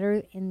feel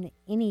better in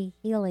any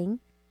healing.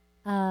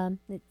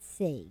 Let's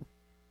see.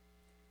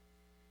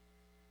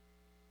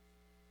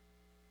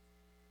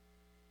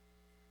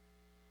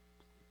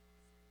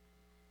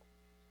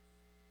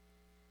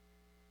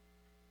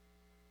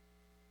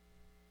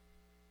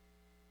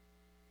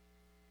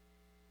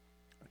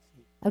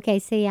 Okay,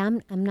 see,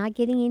 I'm not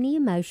getting any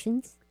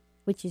emotions,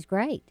 which is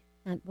great,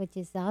 which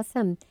is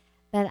awesome.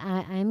 But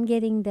I'm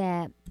getting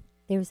that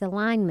there's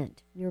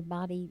alignment. Your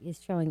body is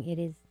showing it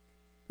is,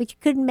 which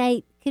could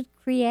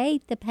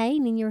create the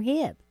pain in your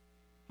hip.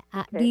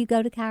 Okay. Do you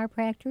go to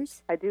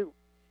chiropractors? I do.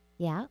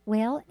 Yeah.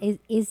 Well,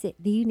 is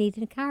it? Do you need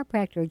a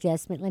chiropractor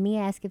adjustment? Let me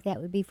ask if that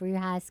would be for your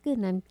highest good.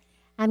 And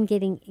I'm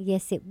getting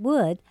yes, it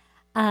would.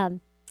 Do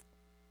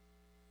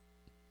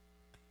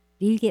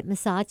you get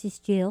massages,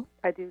 Jill?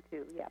 I do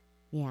too. Yeah.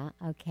 Yeah.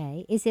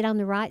 Okay. Is it on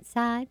the right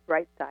side?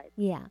 Right side.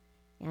 Yeah.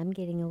 I'm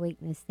getting a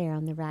weakness there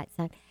on the right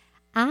side.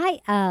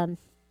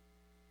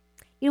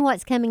 You know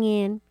what's coming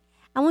in?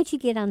 I want you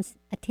to get on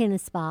a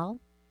tennis ball,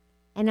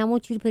 and I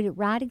want you to put it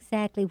right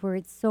exactly where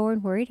it's sore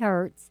and where it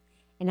hurts.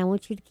 And I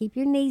want you to keep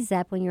your knees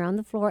up when you're on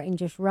the floor and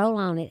just roll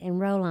on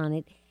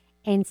it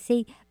and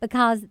see,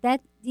 because that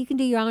you can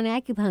do your own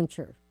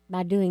acupuncture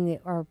by doing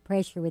it or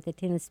pressure with a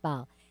tennis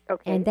ball.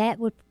 Okay. And that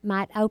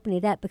might open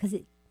it up because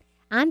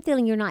I'm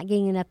feeling you're not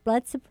getting enough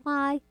blood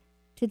supply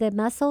to the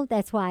muscle.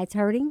 That's why it's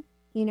hurting,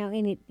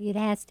 and it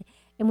has to.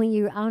 And when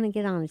you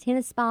get on a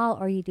tennis ball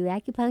or you do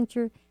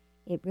acupuncture,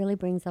 it really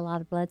brings a lot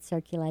of blood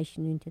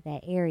circulation into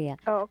that area.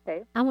 Oh,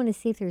 okay. I want to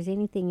see if there's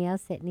anything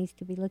else that needs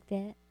to be looked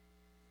at.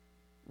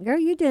 Girl,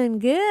 you're doing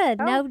good.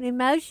 Oh. No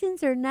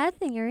emotions or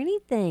nothing or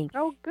anything.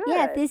 Oh, good.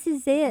 Yeah, if this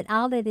is it,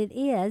 all that it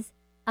is.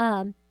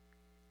 The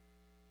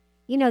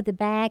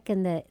back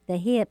and the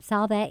hips,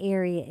 all that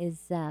area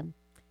is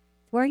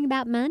worrying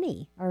about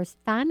money or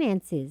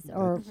finances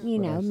or,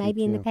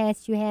 maybe in the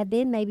past you have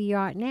been, maybe you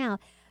aren't now.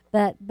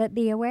 But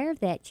be aware of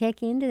that.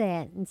 Check into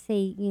that and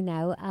see,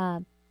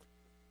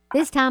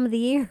 this time of the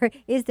year,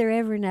 is there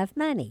ever enough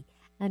money?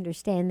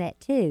 Understand that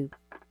too.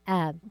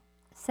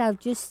 So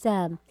just,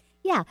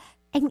 yeah.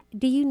 And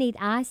do you need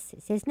ice?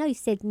 It says no. You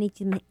said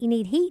you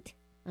need heat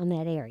on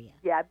that area.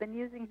 Yeah, I've been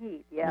using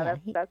heat. Yeah,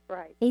 that's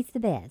right. Heat's the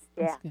best.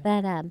 Yeah.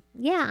 But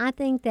I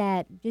think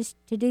that just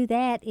to do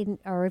that,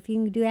 or if you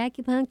can do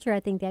acupuncture, I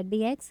think that'd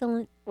be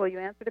excellent. Well, you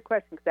answered the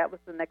question because that was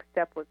the next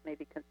step, was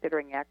maybe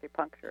considering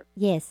acupuncture.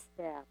 Yes.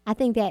 Yeah. I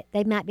think that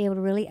they might be able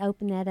to really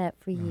open that up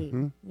for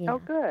you. Yeah. Oh,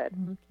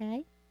 good.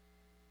 Okay.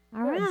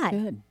 All right.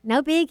 Good.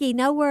 No biggie,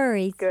 no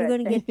worries. Good. You're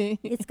gonna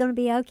it's going to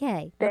be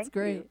okay. That's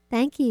great.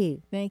 Thank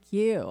you. Thank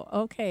you.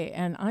 Okay,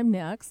 and I'm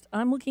next.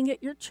 I'm looking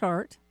at your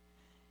chart,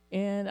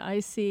 and I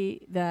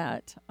see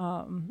that,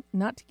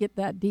 not to get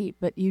that deep,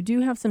 but you do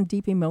have some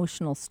deep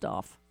emotional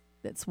stuff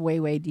that's way,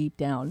 way deep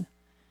down.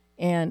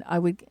 And I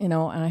would,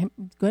 I'm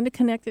going to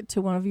connect it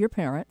to one of your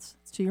parents,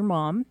 to your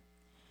mom,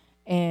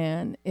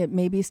 and it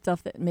may be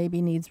stuff that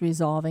maybe needs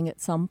resolving at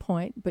some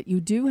point, but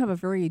you do have a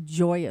very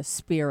joyous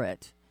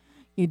spirit.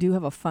 You do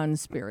have a fun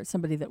spirit,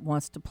 somebody that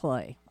wants to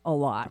play a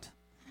lot.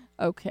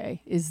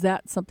 Okay. Is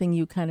that something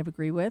you kind of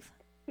agree with?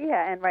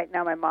 Yeah, and right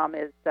now my mom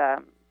is,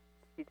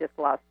 she just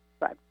lost,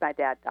 my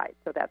dad died,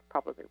 so that's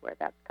probably where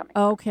that's coming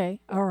from. Okay.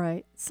 All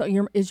right. So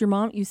you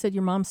said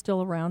your mom's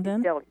still around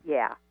then? Still,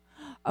 yeah.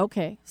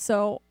 Okay.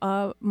 So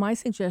my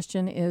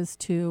suggestion is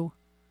to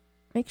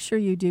make sure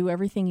you do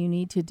everything you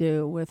need to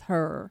do with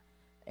her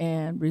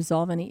and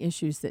resolve any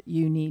issues that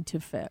you need to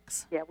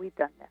fix. Yeah, we've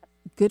done that.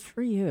 Good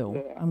for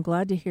you. Yeah. I'm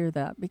glad to hear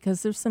that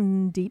because there's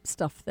some deep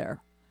stuff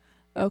there.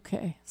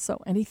 Okay.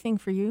 So anything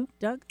for you,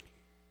 Doug?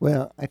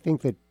 Well, I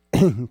think that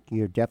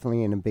you're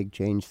definitely in a big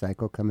change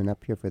cycle coming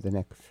up here for the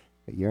next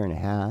year and a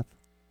half.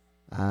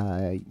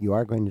 You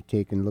are going to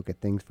take and look at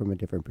things from a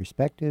different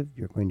perspective.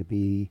 You're going to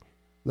be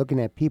looking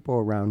at people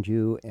around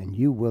you, and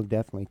you will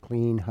definitely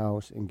clean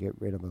house and get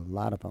rid of a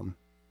lot of them.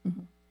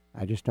 Mm-hmm.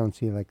 I just don't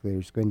see like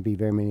there's going to be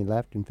very many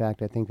left. In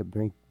fact, I think of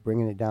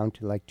bringing it down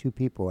to like 2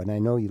 people, and I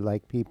know you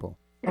like people.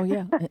 Oh,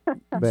 yeah.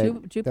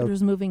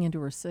 Jupiter's moving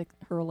into her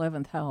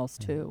 11th house,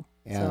 too.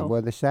 Yeah, so.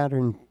 Well, the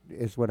Saturn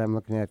is what I'm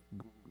looking at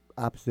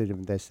opposite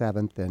of the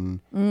 7th,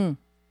 and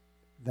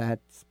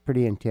That's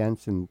pretty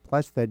intense, and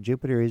plus that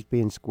Jupiter is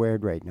being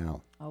squared right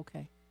now.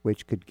 Okay.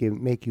 Which could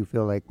make you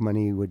feel like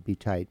money would be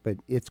tight, but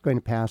it's going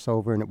to pass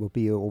over, and it will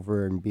be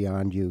over and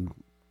beyond you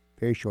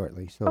very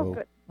shortly. So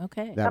good.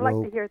 Okay. I'd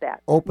like to hear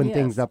that. Open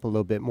things up a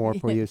little bit more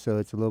for you, so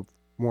it's a little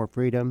more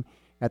freedom.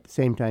 At the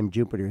same time,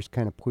 Jupiter is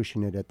kind of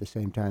pushing it at the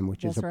same time,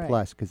 which is a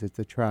plus because it's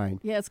a trine.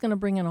 Yeah, it's going to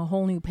bring in a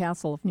whole new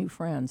passel of new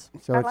friends.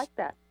 So I it's like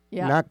that.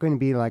 Yeah. not going to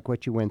be like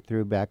what you went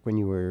through back when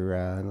you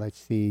were,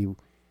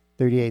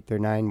 38,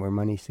 39, where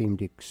money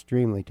seemed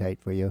extremely tight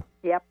for you.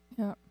 Yep.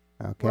 Yeah.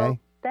 Okay. Well,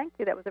 thank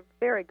you. That was a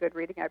very good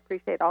reading. I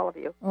appreciate all of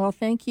you. Well,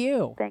 thank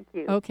you. Thank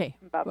you. Okay.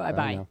 Bye-bye.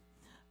 Bye-bye.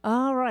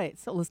 All right,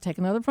 so let's take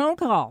another phone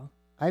call.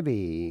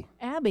 Ivy.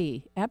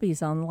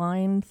 Abby's on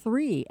line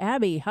 3.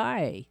 Abby,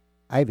 hi.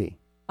 Ivy.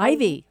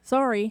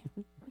 Sorry.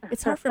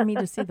 It's hard for me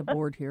to see the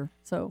board here.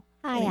 So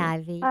Hi,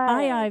 Ivy.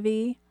 Hi,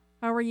 Ivy.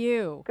 How are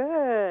you?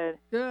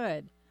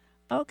 Good.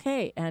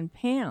 Okay, and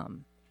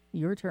Pam,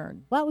 your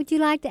turn. What would you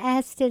like to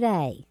ask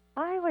today?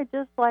 I would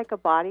just like a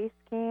body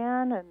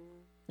scan and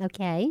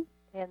Okay.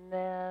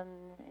 then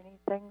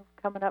anything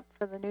coming up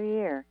for the new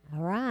year.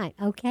 All right.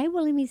 Okay.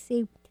 Well, let me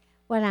see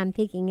what I'm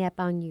picking up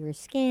on your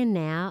scan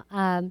now.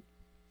 I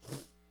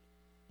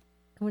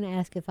want to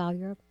ask if all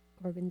your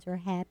organs are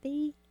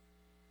happy.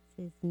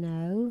 It says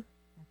no.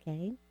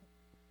 Okay.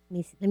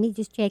 Let me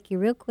just check you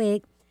real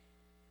quick.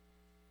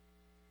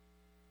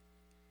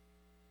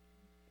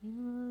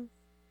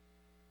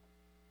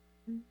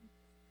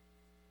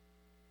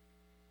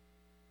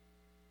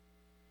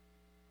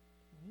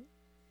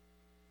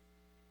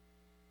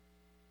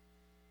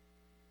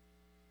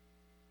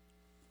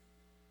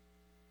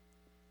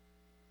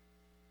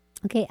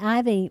 Okay,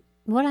 Ivy,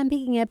 what I'm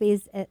picking up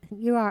is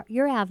you're out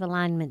of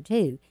alignment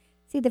too.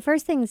 See, the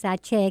first thing is I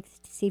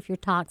checked to see if you're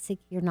toxic.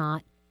 You're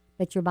not,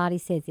 but your body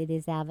says it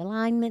is out of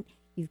alignment.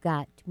 You've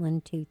got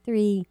 1, 2,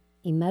 3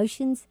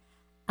 emotions.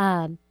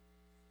 I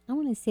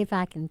want to see if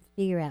I can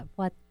figure out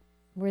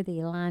where the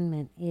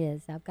alignment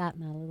is. I've got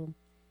my little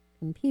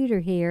computer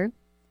here,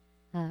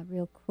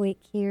 real quick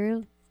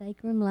here.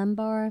 Sacrum,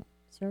 lumbar,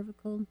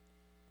 cervical,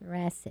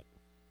 thoracic.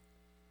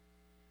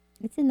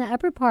 It's in the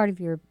upper part of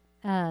your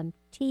T5.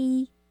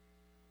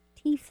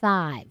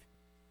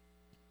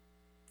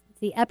 It's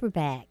the upper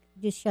back.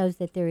 Just shows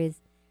that there is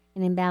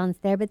an imbalance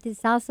there. But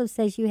this also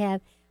says you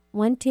have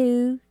 1,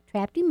 2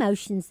 trapped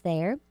emotions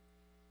there.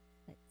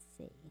 Let's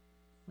see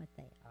what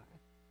they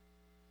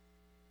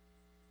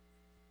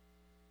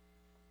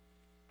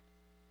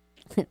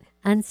are.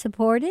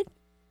 Unsupported.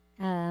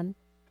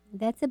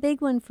 That's a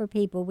big one for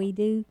people. We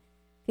do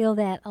feel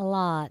that a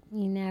lot,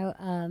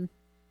 and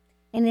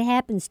it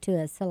happens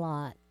to us a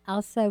lot.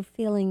 Also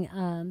feeling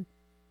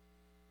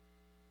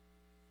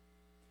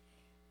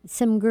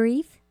some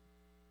grief.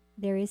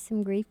 There is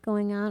some grief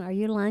going on. Are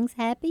your lungs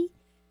happy?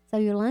 So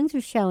your lungs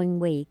are showing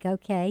weak.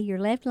 Okay, your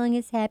left lung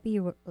is happy,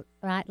 your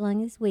right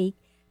lung is weak.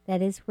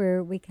 That is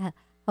where we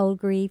hold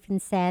grief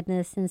and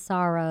sadness and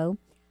sorrow.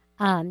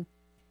 I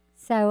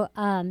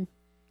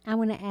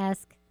want to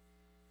ask,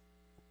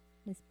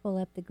 let's pull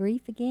up the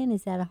grief again.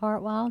 Is that a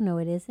heart wall? No,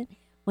 it isn't.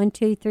 1,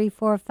 2, 3,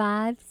 4,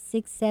 5,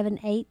 6, 7,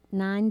 8,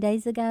 9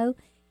 days ago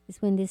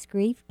is when this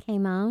grief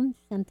came on,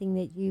 something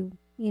that you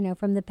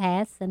from the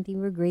past, something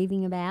we're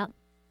grieving about.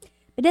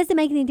 It doesn't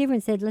make any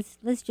difference.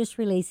 Let's just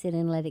release it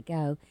and let it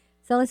go.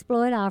 So let's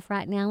blow it off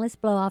right now. Let's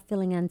blow off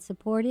feeling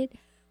unsupported.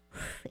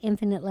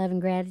 Infinite love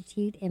and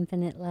gratitude.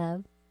 Infinite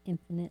love.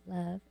 Infinite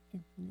love.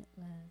 Infinite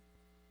love.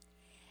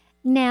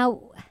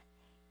 Now,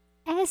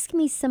 ask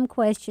me some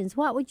questions.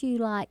 What would you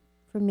like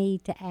for me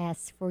to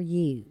ask for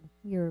you?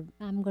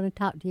 I'm going to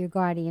talk to your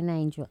guardian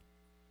angel.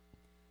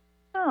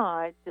 Oh,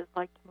 I'd just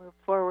like to move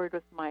forward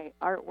with my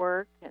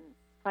artwork and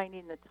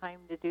finding the time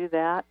to do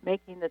that,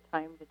 making the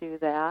time to do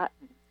that,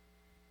 and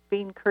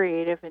being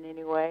creative in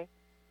any way.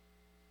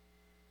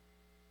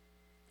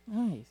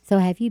 Nice. So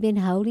have you been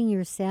holding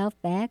yourself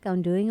back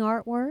on doing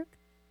artwork?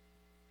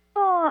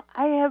 Oh,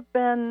 I have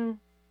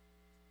been,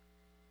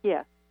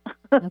 yes.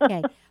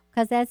 Okay,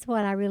 because that's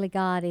what I really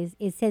got is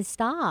it says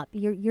stop.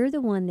 You're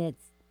the one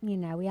that's, we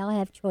all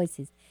have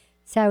choices.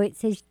 So it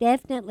says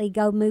definitely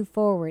go move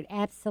forward.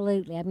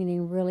 Absolutely. I'm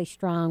getting really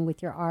strong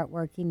with your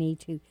artwork. You need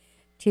to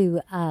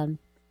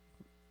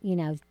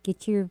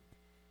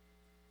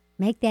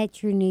make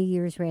that your New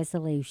Year's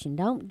resolution.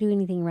 Don't do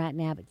anything right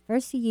now, but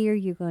first of the year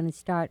you're going to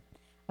start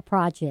a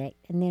project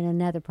and then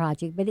another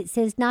project. But it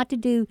says not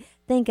to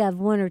think of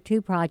 1 or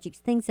 2 projects.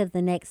 Think of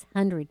the next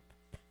 100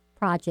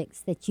 projects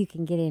that you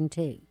can get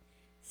into.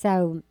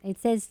 So it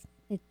says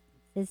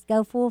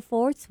go full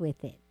force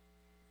with it.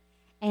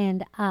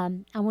 And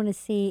I want to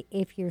see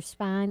if your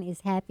spine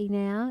is happy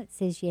now. It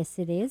says yes,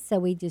 it is. So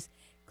we just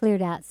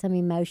cleared out some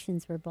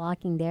emotions we're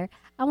blocking there.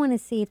 I want to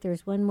see if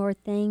there's one more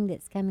thing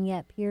that's coming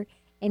up here,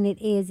 and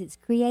it's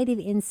creative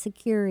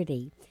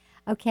insecurity.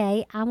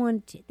 Okay,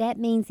 that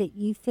means that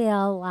you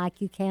feel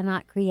like you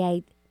cannot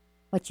create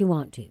what you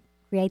want to.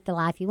 Create the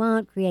life you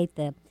want, create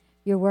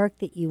your work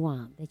that you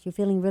want, that you're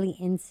feeling really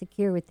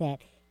insecure with that.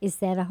 Is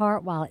that a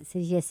heart wall? It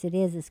says yes, it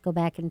is. Let's go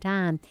back in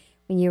time.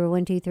 when you were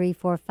 1, 2, 3,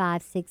 4,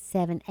 5, 6,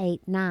 7,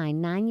 8, 9,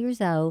 9 years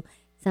old.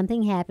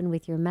 Something happened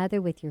with your mother,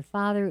 with your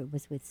father. It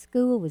was with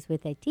school. It was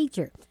with a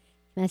teacher.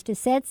 You must have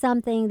said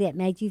something that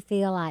made you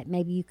feel like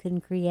maybe you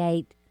couldn't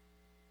create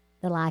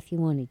the life you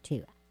wanted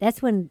to.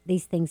 That's when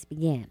these things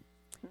began.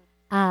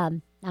 I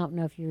don't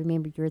know if you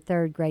remember your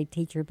third grade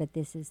teacher, but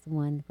this is the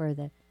one where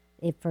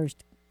it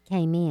first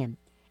came in.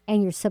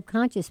 And your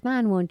subconscious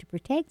mind wanted to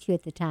protect you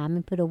at the time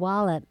and put a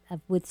wall up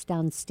of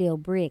woodstone steel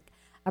brick,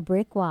 a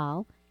brick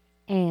wall,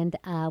 and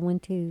 1,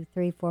 2,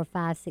 3, 4,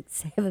 5,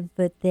 6, 7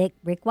 foot thick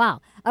brick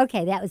wall.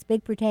 Okay, that was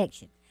big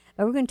protection.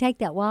 But we're going to take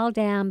that wall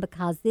down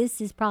because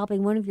this is probably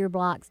one of your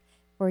blocks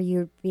where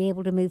you'll be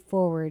able to move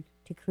forward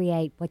to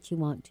create what you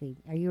want to.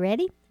 Are you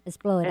ready? Let's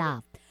blow it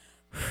off.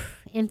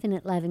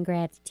 Infinite love and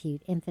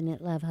gratitude. Infinite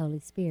love,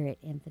 Holy Spirit.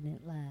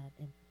 Infinite love.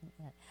 Infinite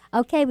love.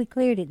 Okay, we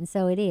cleared it, and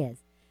so it is.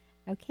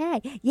 Okay.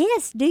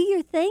 Yes, do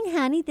your thing,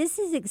 honey. This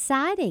is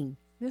exciting.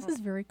 This is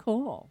very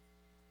cool.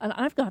 And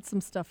I've got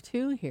some stuff,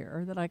 too,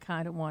 here that I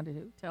kind of wanted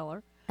to tell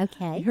her.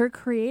 Okay. Her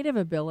creative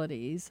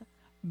abilities,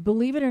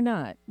 believe it or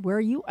not, where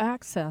you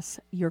access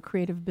your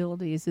creative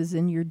abilities is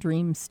in your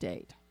dream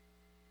state.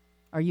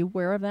 Are you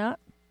aware of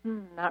that?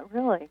 Not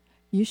really.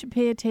 You should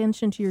pay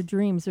attention to your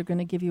dreams. They're going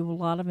to give you a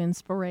lot of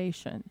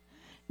inspiration.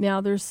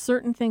 Now, there's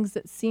certain things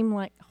that seem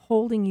like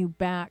holding you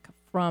back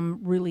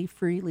from really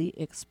freely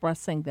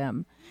expressing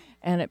them.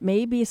 And it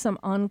may be some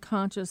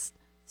unconscious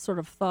sort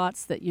of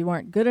thoughts that you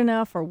aren't good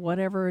enough or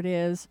whatever it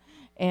is.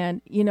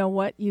 And you know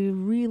what? You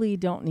really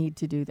don't need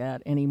to do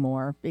that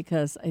anymore,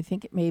 because I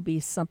think it may be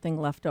something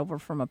left over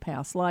from a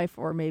past life,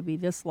 or maybe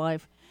this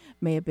life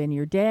may have been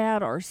your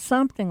dad or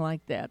something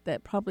like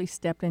that probably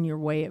stepped in your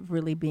way of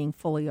really being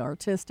fully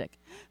artistic,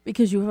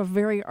 because you have a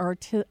very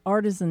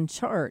artisan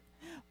chart.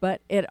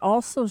 But it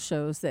also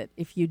shows that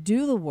if you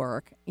do the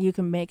work, you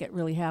can make it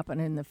really happen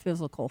in the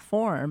physical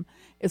form.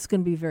 It's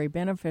going to be very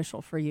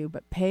beneficial for you.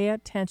 But pay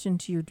attention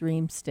to your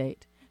dream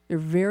state. They're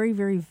very,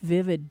 very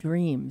vivid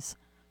dreams.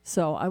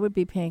 So I would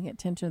be paying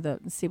attention to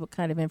that and see what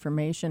kind of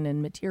information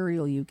and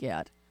material you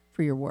get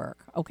for your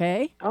work.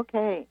 Okay?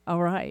 Okay.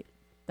 All right.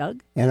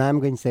 Doug? And I'm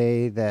going to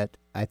say that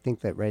I think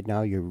that right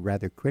now you're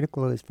rather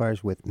critical as far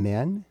as with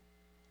men.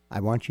 I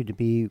want you to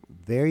be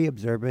very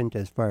observant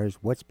as far as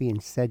what's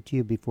being said to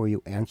you before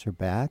you answer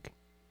back.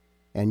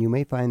 And you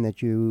may find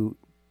that you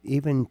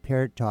even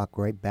parrot talk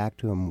right back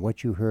to them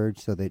what you heard,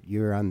 so that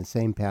you're on the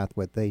same path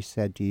what they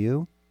said to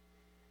you.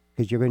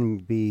 Because you're going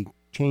to be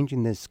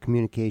changing this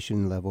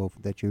communication level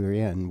that you're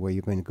in, where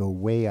you're going to go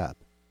way up.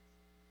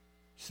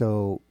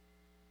 So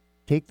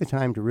take the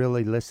time to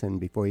really listen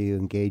before you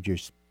engage your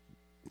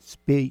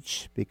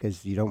speech,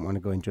 because you don't want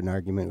to go into an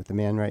argument with a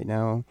man right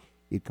now.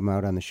 You'd come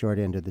out on the short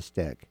end of the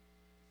stick.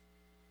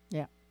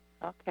 Yeah.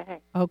 Okay.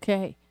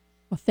 Okay.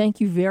 Well, thank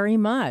you very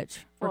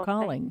much for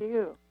calling. Thank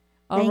you.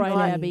 All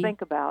right, Abby.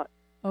 Think about.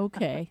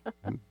 Okay.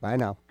 Bye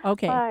now.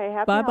 Okay. Bye.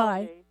 Happy Bye-bye.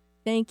 holidays.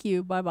 Thank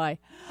you. Bye-bye.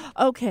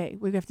 Okay,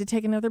 we have to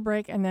take another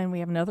break, and then we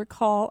have another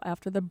call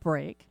after the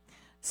break.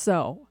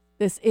 So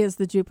this is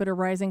the Jupiter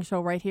Rising Show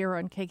right here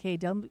on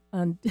KKNW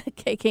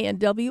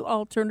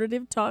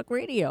Alternative Talk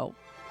Radio.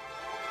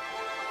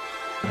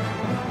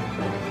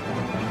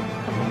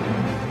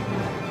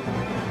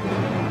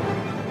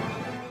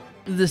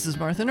 This is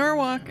Martha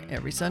Norwalk.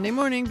 Every Sunday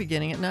morning,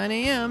 beginning at 9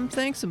 a.m.,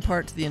 thanks in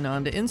part to the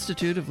Ananda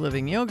Institute of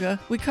Living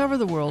Yoga, we cover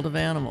the world of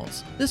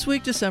animals. This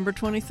week, December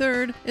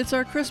 23rd, it's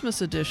our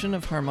Christmas edition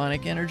of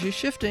Harmonic Energy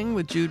Shifting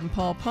with Jude and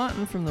Paul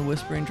Ponton from the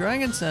Whispering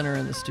Dragon Center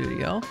in the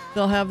studio.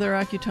 They'll have their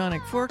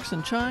acutonic forks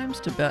and chimes,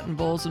 Tibetan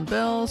bowls and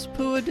bells,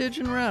 pua, didge,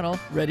 and rattle,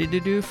 ready to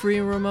do free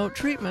and remote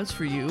treatments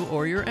for you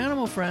or your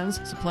animal friends.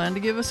 So plan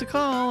to give us a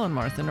call on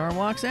Martha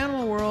Norwalk's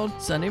Animal World,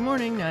 Sunday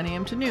morning, 9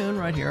 a.m. to noon,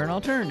 right here on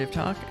Alternative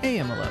Talk,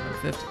 AM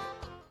 1150.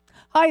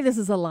 Hi, this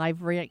is a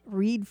live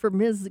read for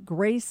Ms.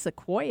 Grace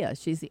Sequoia.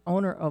 She's the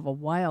owner of a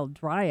Wild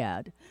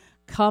Dryad,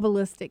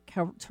 Kabbalistic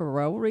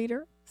tarot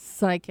reader,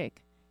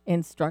 psychic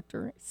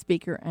instructor,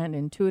 speaker, and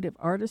intuitive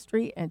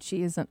artistry. And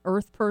she is an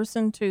earth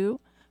person, too,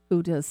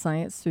 who does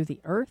science through the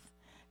earth.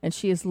 And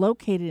she is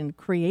located in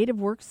Creative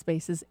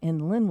Workspaces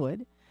in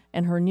Linwood.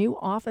 And her new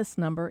office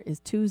number is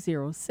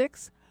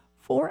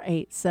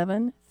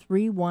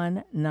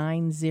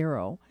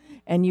 206-487-3190.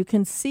 And you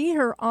can see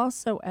her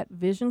also at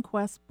Vision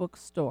Quest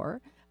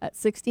Bookstore at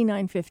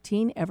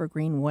 6915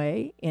 Evergreen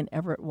Way in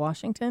Everett,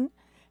 Washington.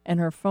 And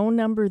her phone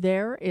number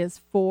there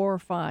is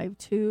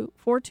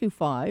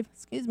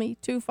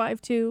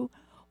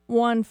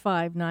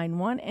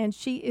 252-1591. And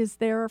she is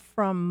there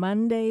from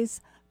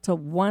Mondays to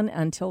 1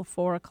 until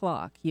 4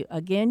 o'clock. You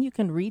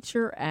can reach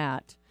her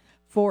at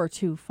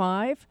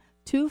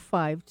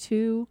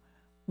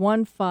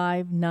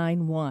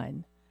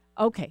 425-252-1591.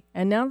 Okay,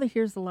 and now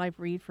here's the live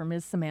read from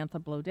Ms. Samantha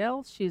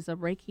Blodell. She's a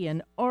Reiki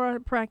and Aura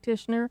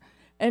practitioner,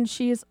 and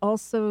she is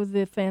also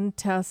the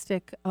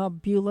fantastic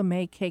Beulah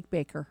May cake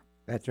baker.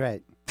 That's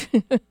right.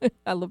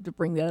 I love to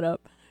bring that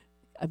up.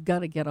 I've got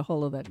to get a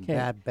hold of that cake.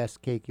 That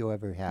best cake you'll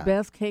ever have.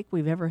 Best cake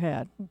we've ever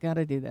had. Got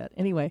to do that.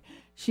 Anyway,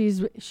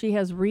 she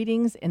has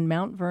readings in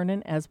Mount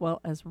Vernon as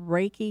well as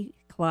Reiki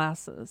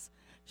classes.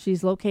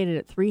 She's located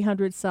at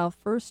 300 South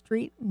 1st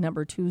Street,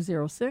 number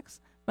 206,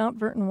 Mount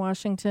Vernon,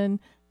 Washington,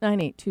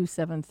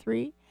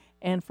 98273.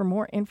 And for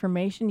more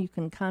information, you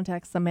can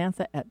contact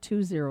Samantha at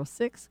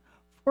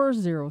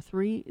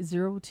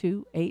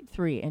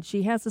 206-403-0283. And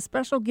she has a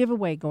special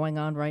giveaway going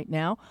on right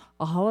now,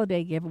 a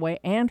holiday giveaway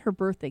and her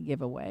birthday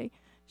giveaway.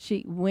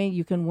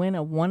 You can win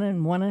a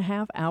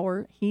 1.5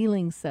 hour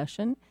healing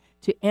session.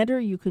 To enter,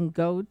 you can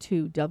go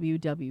to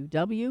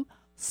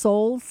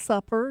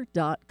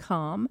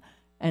www.soulsupper.com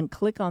and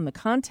click on the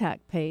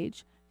contact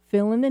page,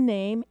 fill in the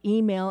name,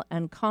 email,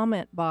 and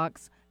comment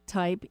box,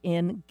 type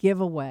in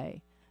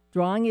giveaway.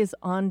 Drawing is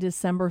on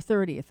December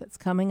 30th. It's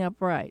coming up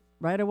right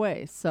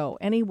away. So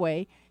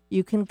anyway,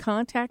 you can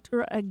contact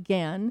her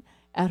again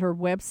at her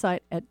website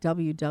at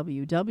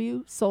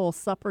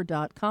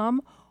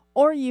www.soulsupper.com,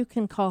 or you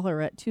can call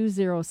her at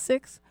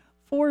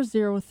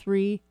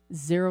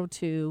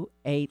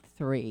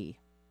 206-403-0283.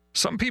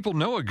 Some people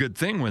know a good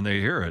thing when they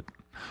hear it.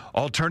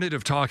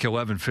 Alternative Talk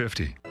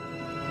 1150.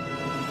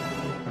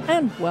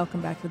 And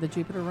welcome back to the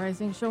Jupiter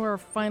Rising Show, our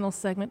final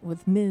segment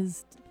with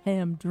Ms.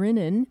 Pam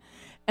Drennan.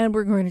 And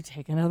we're going to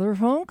take another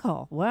phone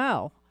call.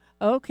 Wow.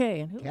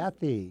 Okay.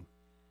 Kathy,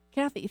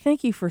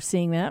 thank you for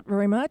seeing that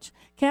very much.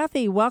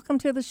 Kathy, welcome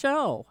to the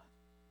show.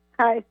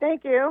 Hi,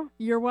 thank you.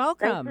 You're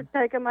welcome. Thanks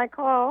for taking my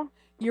call.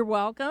 You're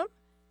welcome.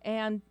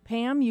 And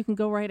Pam, you can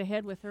go right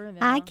ahead with her. And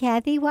then Hi,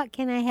 Kathy. What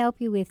can I help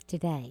you with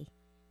today?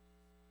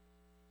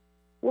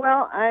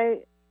 Well,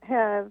 I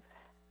have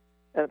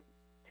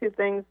two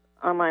things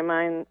on my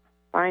mind,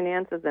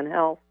 finances and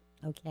health.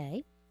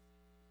 Okay.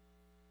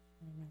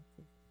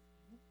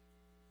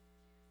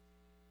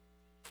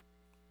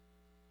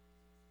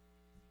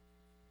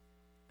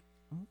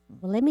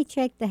 Well, let me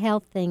check the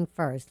health thing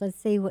first. Let's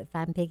see if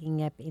I'm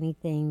picking up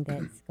anything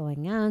that's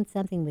going on,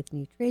 something with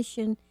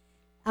nutrition.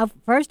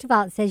 First of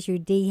all, it says you're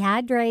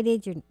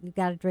dehydrated. You've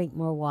got to drink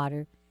more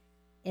water,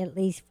 at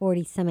least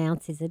 40-some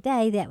ounces a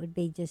day. That would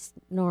be just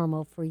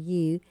normal for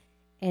you,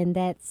 and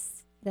that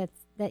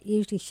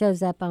usually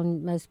shows up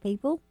on most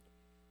people.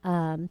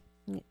 Let's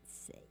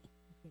see.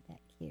 Get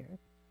back here.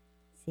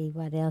 See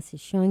what else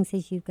is showing.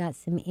 Says you've got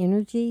some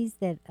energies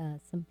that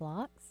some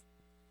blocks.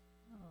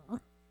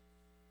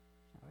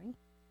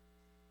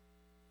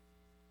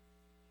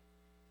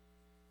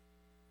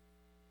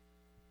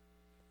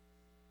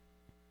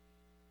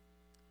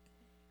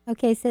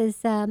 Okay, says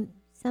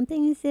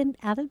something is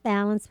out of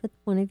balance with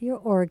one of your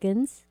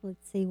organs.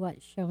 Let's see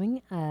what's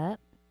showing up.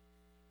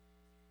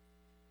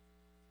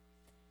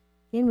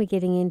 Then we're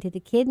getting into the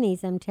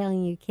kidneys. I'm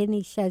telling you,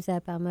 kidneys shows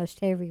up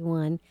almost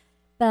everyone.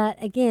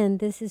 But again,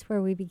 this is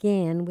where we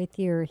began with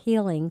your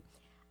healing.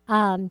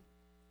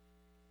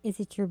 Is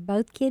it your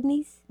both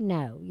kidneys?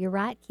 No. Your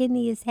right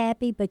kidney is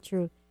happy, but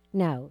your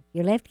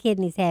left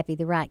kidney is happy,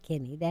 the right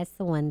kidney. That's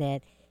the one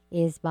that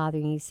is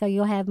bothering you. So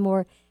you'll have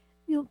more...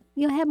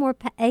 You'll have more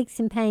aches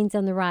and pains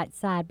on the right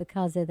side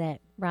because of that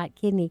right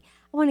kidney.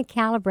 I want to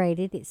calibrate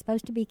it. It's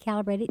supposed to be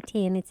calibrated at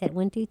 10. It's at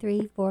 1, 2,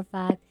 3, 4,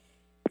 5,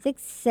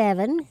 6,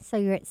 7. So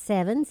you're at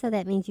 7. So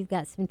that means you've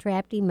got some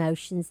trapped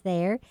emotions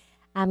there.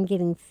 I'm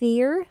getting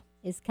fear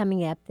is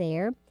coming up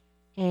there.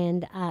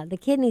 And the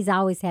kidneys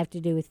always have to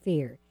do with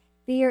fear.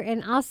 Fear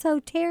and also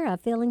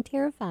feeling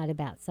terrified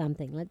about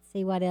something. Let's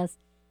see what else.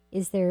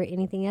 Is there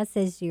anything else?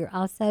 Says you're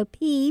also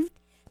peeved.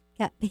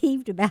 Got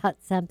peeved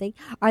about something.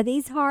 Are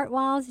these heart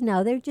walls?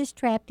 No, they're just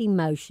trapped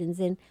emotions.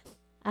 And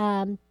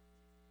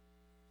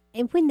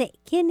when the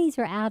kidneys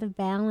are out of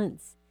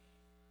balance,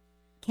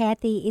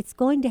 Kathy, it's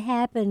going to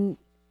happen.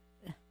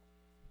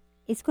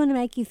 It's going to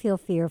make you feel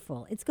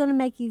fearful. It's going to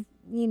make you,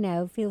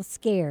 feel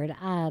scared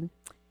and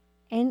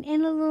a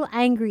little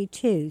angry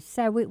too.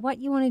 So what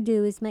you want to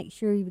do is make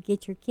sure you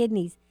get your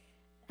kidneys.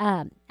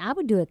 I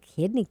would do a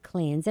kidney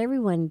cleanse.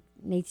 Everyone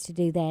needs to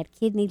do that.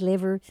 Kidney,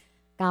 liver,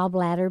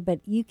 gallbladder, but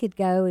you could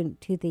go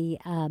into the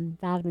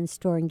vitamin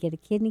store and get a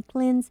kidney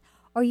cleanse,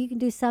 or you can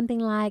do something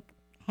like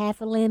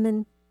half a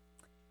lemon,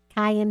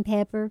 cayenne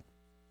pepper,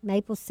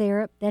 maple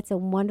syrup. That's a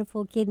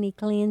wonderful kidney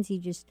cleanse. You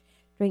just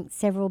drink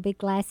several big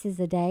glasses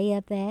a day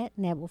of that,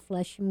 and that will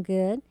flush them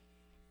good.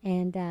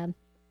 And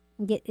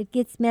it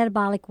gets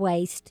metabolic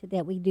waste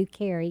that we do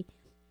carry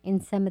in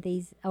some of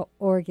these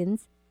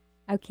organs.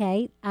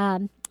 Okay,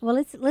 well,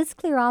 let's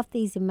clear off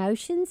these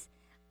emotions,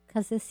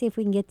 because let's see if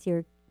we can get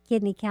your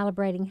kidney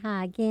calibrating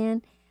high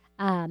again,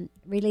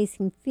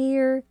 releasing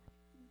fear,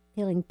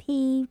 feeling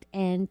peeved,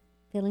 and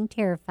feeling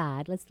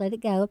terrified. Let's let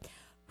it go.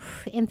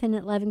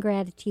 Infinite love and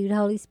gratitude.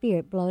 Holy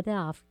Spirit, blow it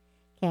off,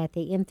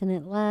 Kathy.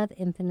 Infinite love,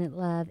 infinite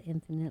love,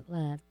 infinite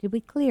love. Did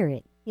we clear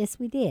it? Yes,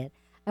 we did.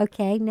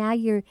 Okay, now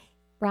your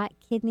right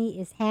kidney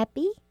is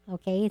happy.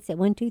 Okay, it's at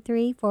 1, 2,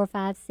 3, 4,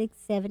 5, 6,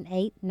 7,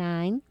 8,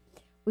 9.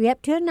 We're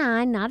up to a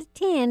 9, not a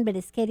 10, but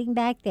it's getting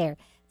back there.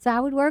 So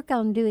I would work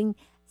on doing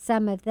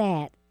some of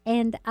that.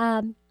 And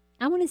I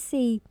want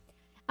to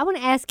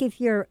ask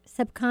if your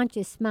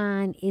subconscious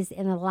mind is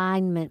in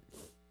alignment.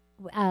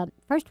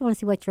 First, I want to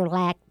see what your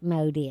lack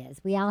mode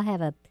is. We all have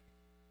a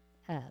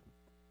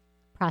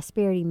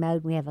prosperity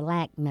mode. We have a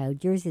lack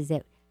mode. Yours is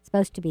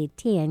supposed to be a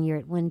 10. You're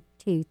at 1,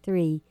 2,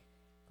 3,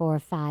 4,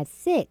 5,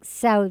 6.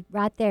 So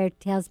right there it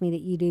tells me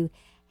that you do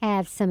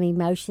have some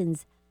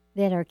emotions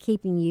that are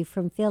keeping you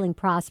from feeling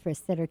prosperous,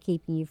 that are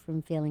keeping you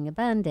from feeling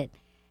abundant.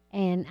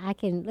 And I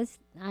can't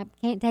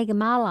take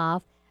them all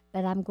off,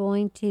 but I'm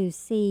going to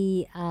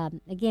see,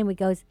 again,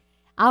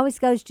 always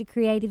goes to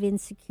creative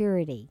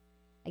insecurity.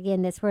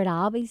 Again, that's where it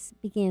always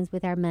begins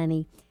with our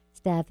money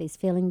stuff, is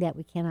feeling that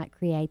we cannot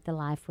create the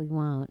life we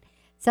want.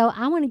 So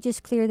I want to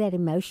just clear that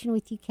emotion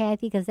with you,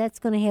 Kathy, because that's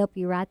going to help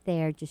you right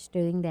there, just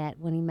doing that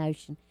one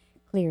emotion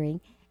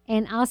clearing.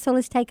 And also,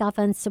 let's take off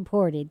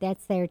unsupported.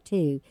 That's there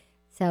too.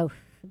 So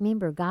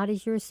remember, God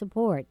is your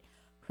support.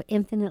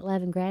 Infinite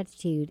love and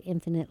gratitude,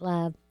 infinite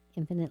love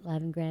and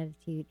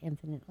gratitude,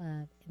 infinite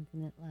love,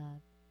 infinite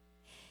love.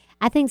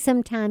 I think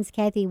sometimes,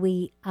 Kathy,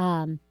 we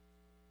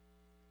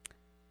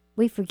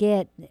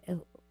forget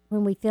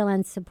when we feel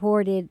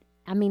unsupported.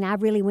 I mean, I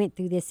really went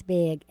through this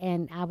big,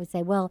 and I would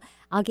say, well,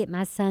 I'll get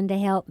my son to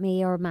help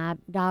me, or my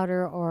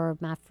daughter, or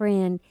my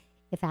friend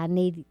if I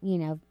need,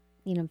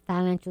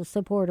 financial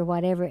support or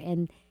whatever,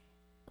 and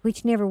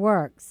which never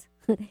works.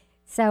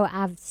 So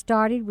I've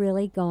started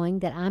really going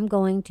that I'm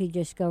going to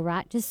just go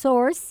right to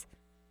Source,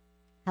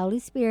 Holy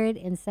Spirit,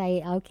 and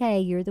say, okay,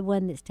 you're the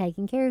one that's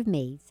taking care of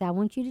me. So I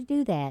want you to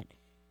do that.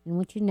 And I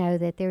want you to know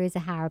that there is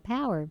a higher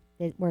power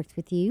that works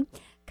with you.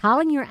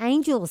 Calling your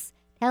angels.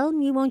 Tell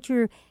them you want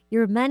your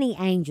money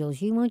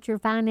angels. You want your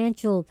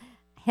financial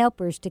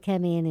helpers to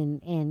come in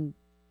and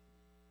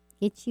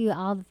get you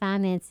all the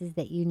finances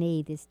that you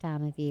need this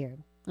time of year.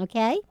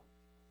 Okay?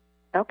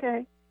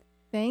 Okay.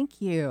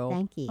 Thank you.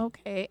 Thank you.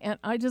 Okay, and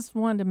I just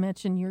wanted to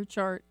mention your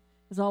chart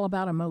is all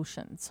about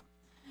emotions.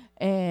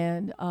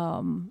 And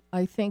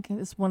I think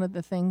it's one of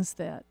the things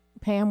that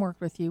Pam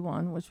worked with you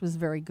on, which was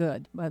very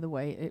good, by the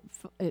way.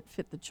 It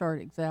fit the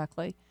chart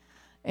exactly.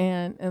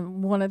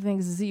 And one of the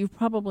things is that you've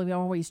probably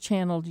always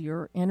channeled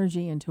your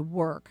energy into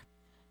work.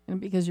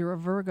 And because you're a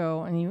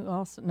Virgo, and you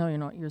also, no, you're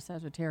not, you're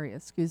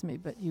Sagittarius, excuse me,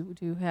 but you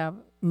do have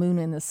Moon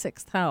in the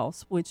 6th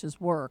house, which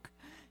is work.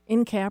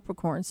 In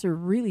Capricorn, so you're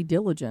really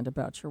diligent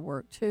about your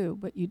work too,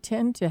 but you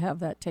tend to have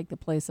that take the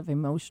place of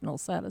emotional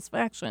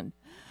satisfaction.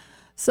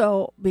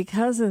 So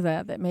because of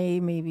that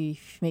maybe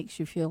makes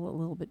you feel a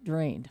little bit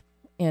drained,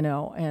 and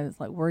it's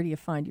like, where do you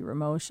find your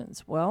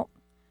emotions? Well,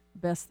 the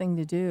best thing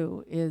to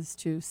do is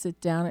to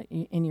sit down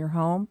in your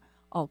home,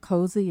 all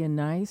cozy and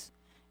nice,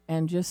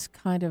 and just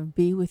kind of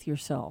be with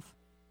yourself.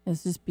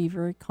 It's just be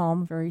very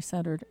calm, very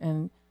centered,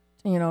 and,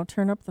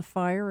 turn up the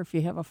fire if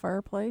you have a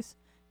fireplace,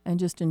 and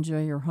just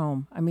enjoy your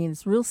home. I mean,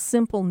 it's real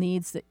simple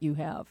needs that you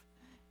have,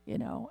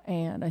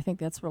 and I think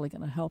that's really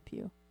going to help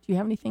you. Do you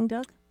have anything,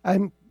 Doug?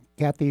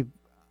 Kathy,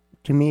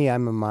 to me,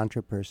 I'm a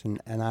mantra person,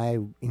 and I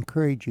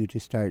encourage you to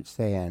start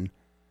saying,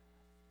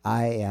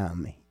 I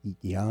am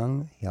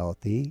young,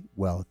 healthy,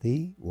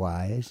 wealthy,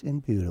 wise,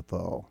 and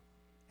beautiful.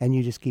 And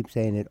you just keep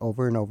saying it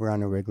over and over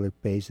on a regular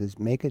basis.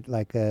 Make it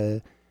like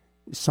a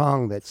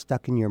song that's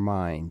stuck in your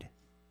mind.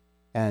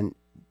 And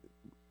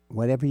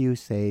whatever you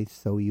say,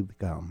 so you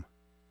become.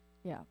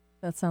 Yeah,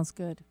 that sounds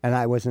good. And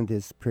I wasn't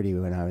this pretty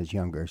when I was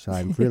younger, so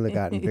I've really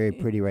gotten very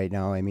pretty right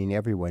now. I mean,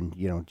 everyone,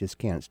 just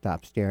can't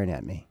stop staring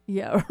at me.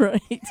 Yeah,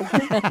 right.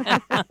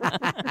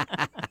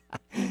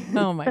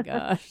 Oh, my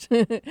gosh.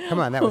 Come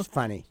on, that was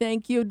funny.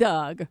 Thank you,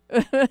 Doug.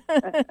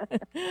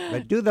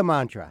 But do the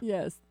mantra.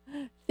 Yes.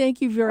 Thank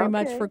you very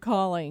much for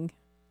calling.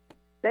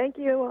 Thank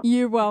you.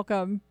 You're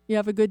welcome. You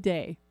have a good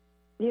day.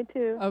 You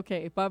too.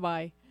 Okay,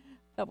 bye-bye.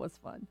 That was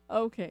fun.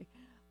 Okay.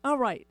 All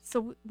right,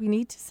 so we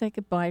need to say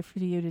goodbye for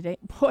you today.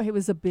 Boy, it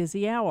was a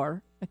busy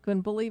hour. I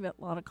couldn't believe it.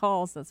 A lot of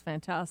calls. That's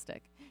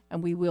fantastic.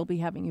 And we will be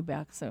having you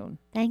back soon.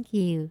 Thank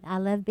you. I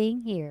love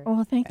being here.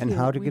 Oh, thank you. And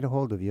how to get a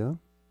hold of you?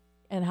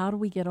 And how do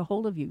we get a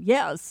hold of you?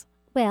 Yes.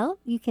 Well,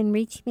 you can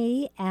reach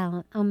me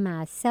on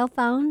my cell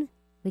phone,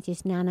 which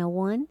is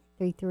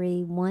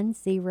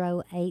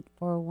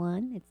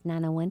 901-331-0841. It's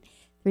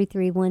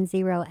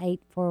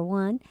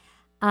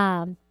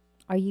 901-331-0841.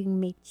 Or you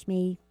can reach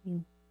me.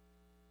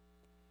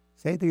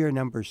 Say your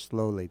numbers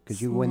slowly,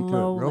 because you went through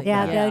it real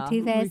fast. Yeah, go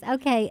too fast.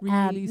 Okay,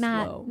 really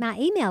slow. My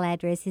email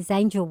address is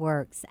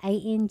angelworks,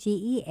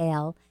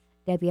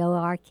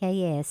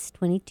 ANGELWORKS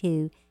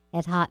 22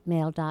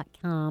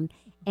 @hotmail.com.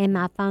 And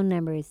my phone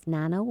number is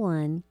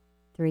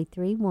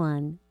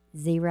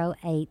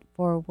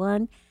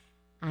 901-331-0841.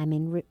 I'm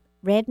in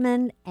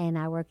Redmond, and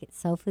I work at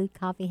Soul Food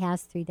Coffee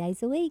House 3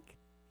 days a week.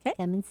 Okay.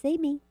 Come and see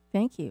me.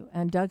 Thank you.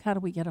 And Doug, how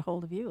do we get a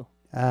hold of you?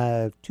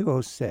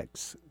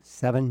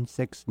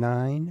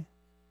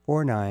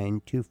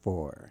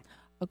 206-769-4924.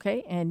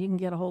 Okay, and you can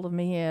get a hold of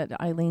me at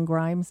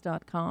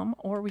EileenGrimes.com,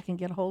 or we can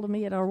get a hold of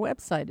me at our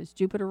website. It's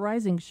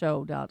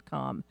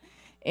JupiterRisingShow.com.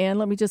 And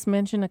let me just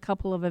mention a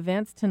couple of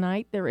events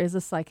tonight. There is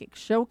a psychic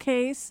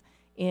showcase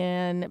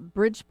in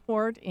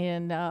Bridgeport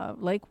in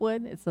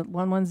Lakewood. It's at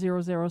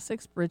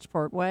 11006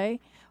 Bridgeport Way.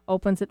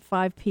 Opens at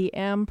 5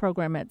 p.m.,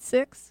 program at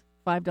 6,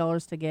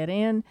 $5 to get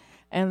in.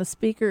 And the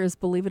speaker is,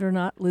 believe it or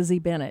not, Lizzie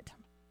Bennett.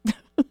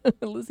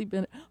 Lizzie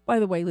Bennett. By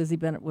the way, Lizzie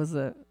Bennett was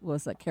a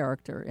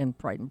character in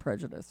Pride and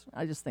Prejudice.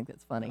 I just think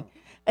that's funny.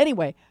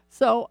 Anyway,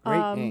 so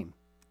great name.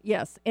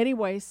 Yes.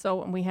 Anyway,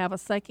 so we have a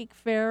psychic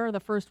fair the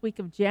first week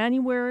of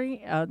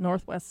January,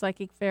 Northwest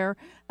Psychic Fair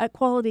at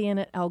Quality Inn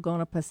at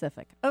Algona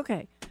Pacific.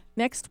 Okay.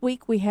 Next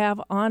week we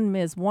have on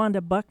Ms.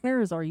 Wanda Buckner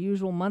as our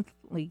usual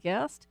monthly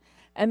guest.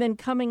 And then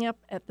coming up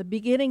at the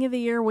beginning of the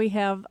year, we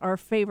have our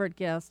favorite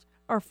guest,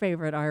 our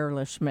favorite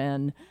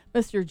Irishman,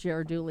 Mr.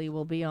 Ger Dooley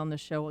will be on the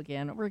show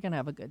again. We're going to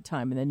have a good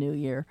time in the new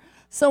year.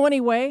 So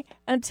anyway,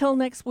 until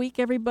next week,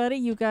 everybody,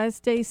 you guys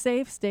stay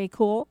safe, stay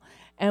cool,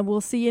 and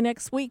we'll see you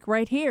next week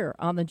right here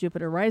on the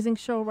Jupiter Rising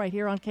Show, right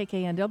here on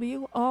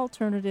KKNW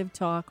Alternative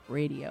Talk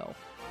Radio.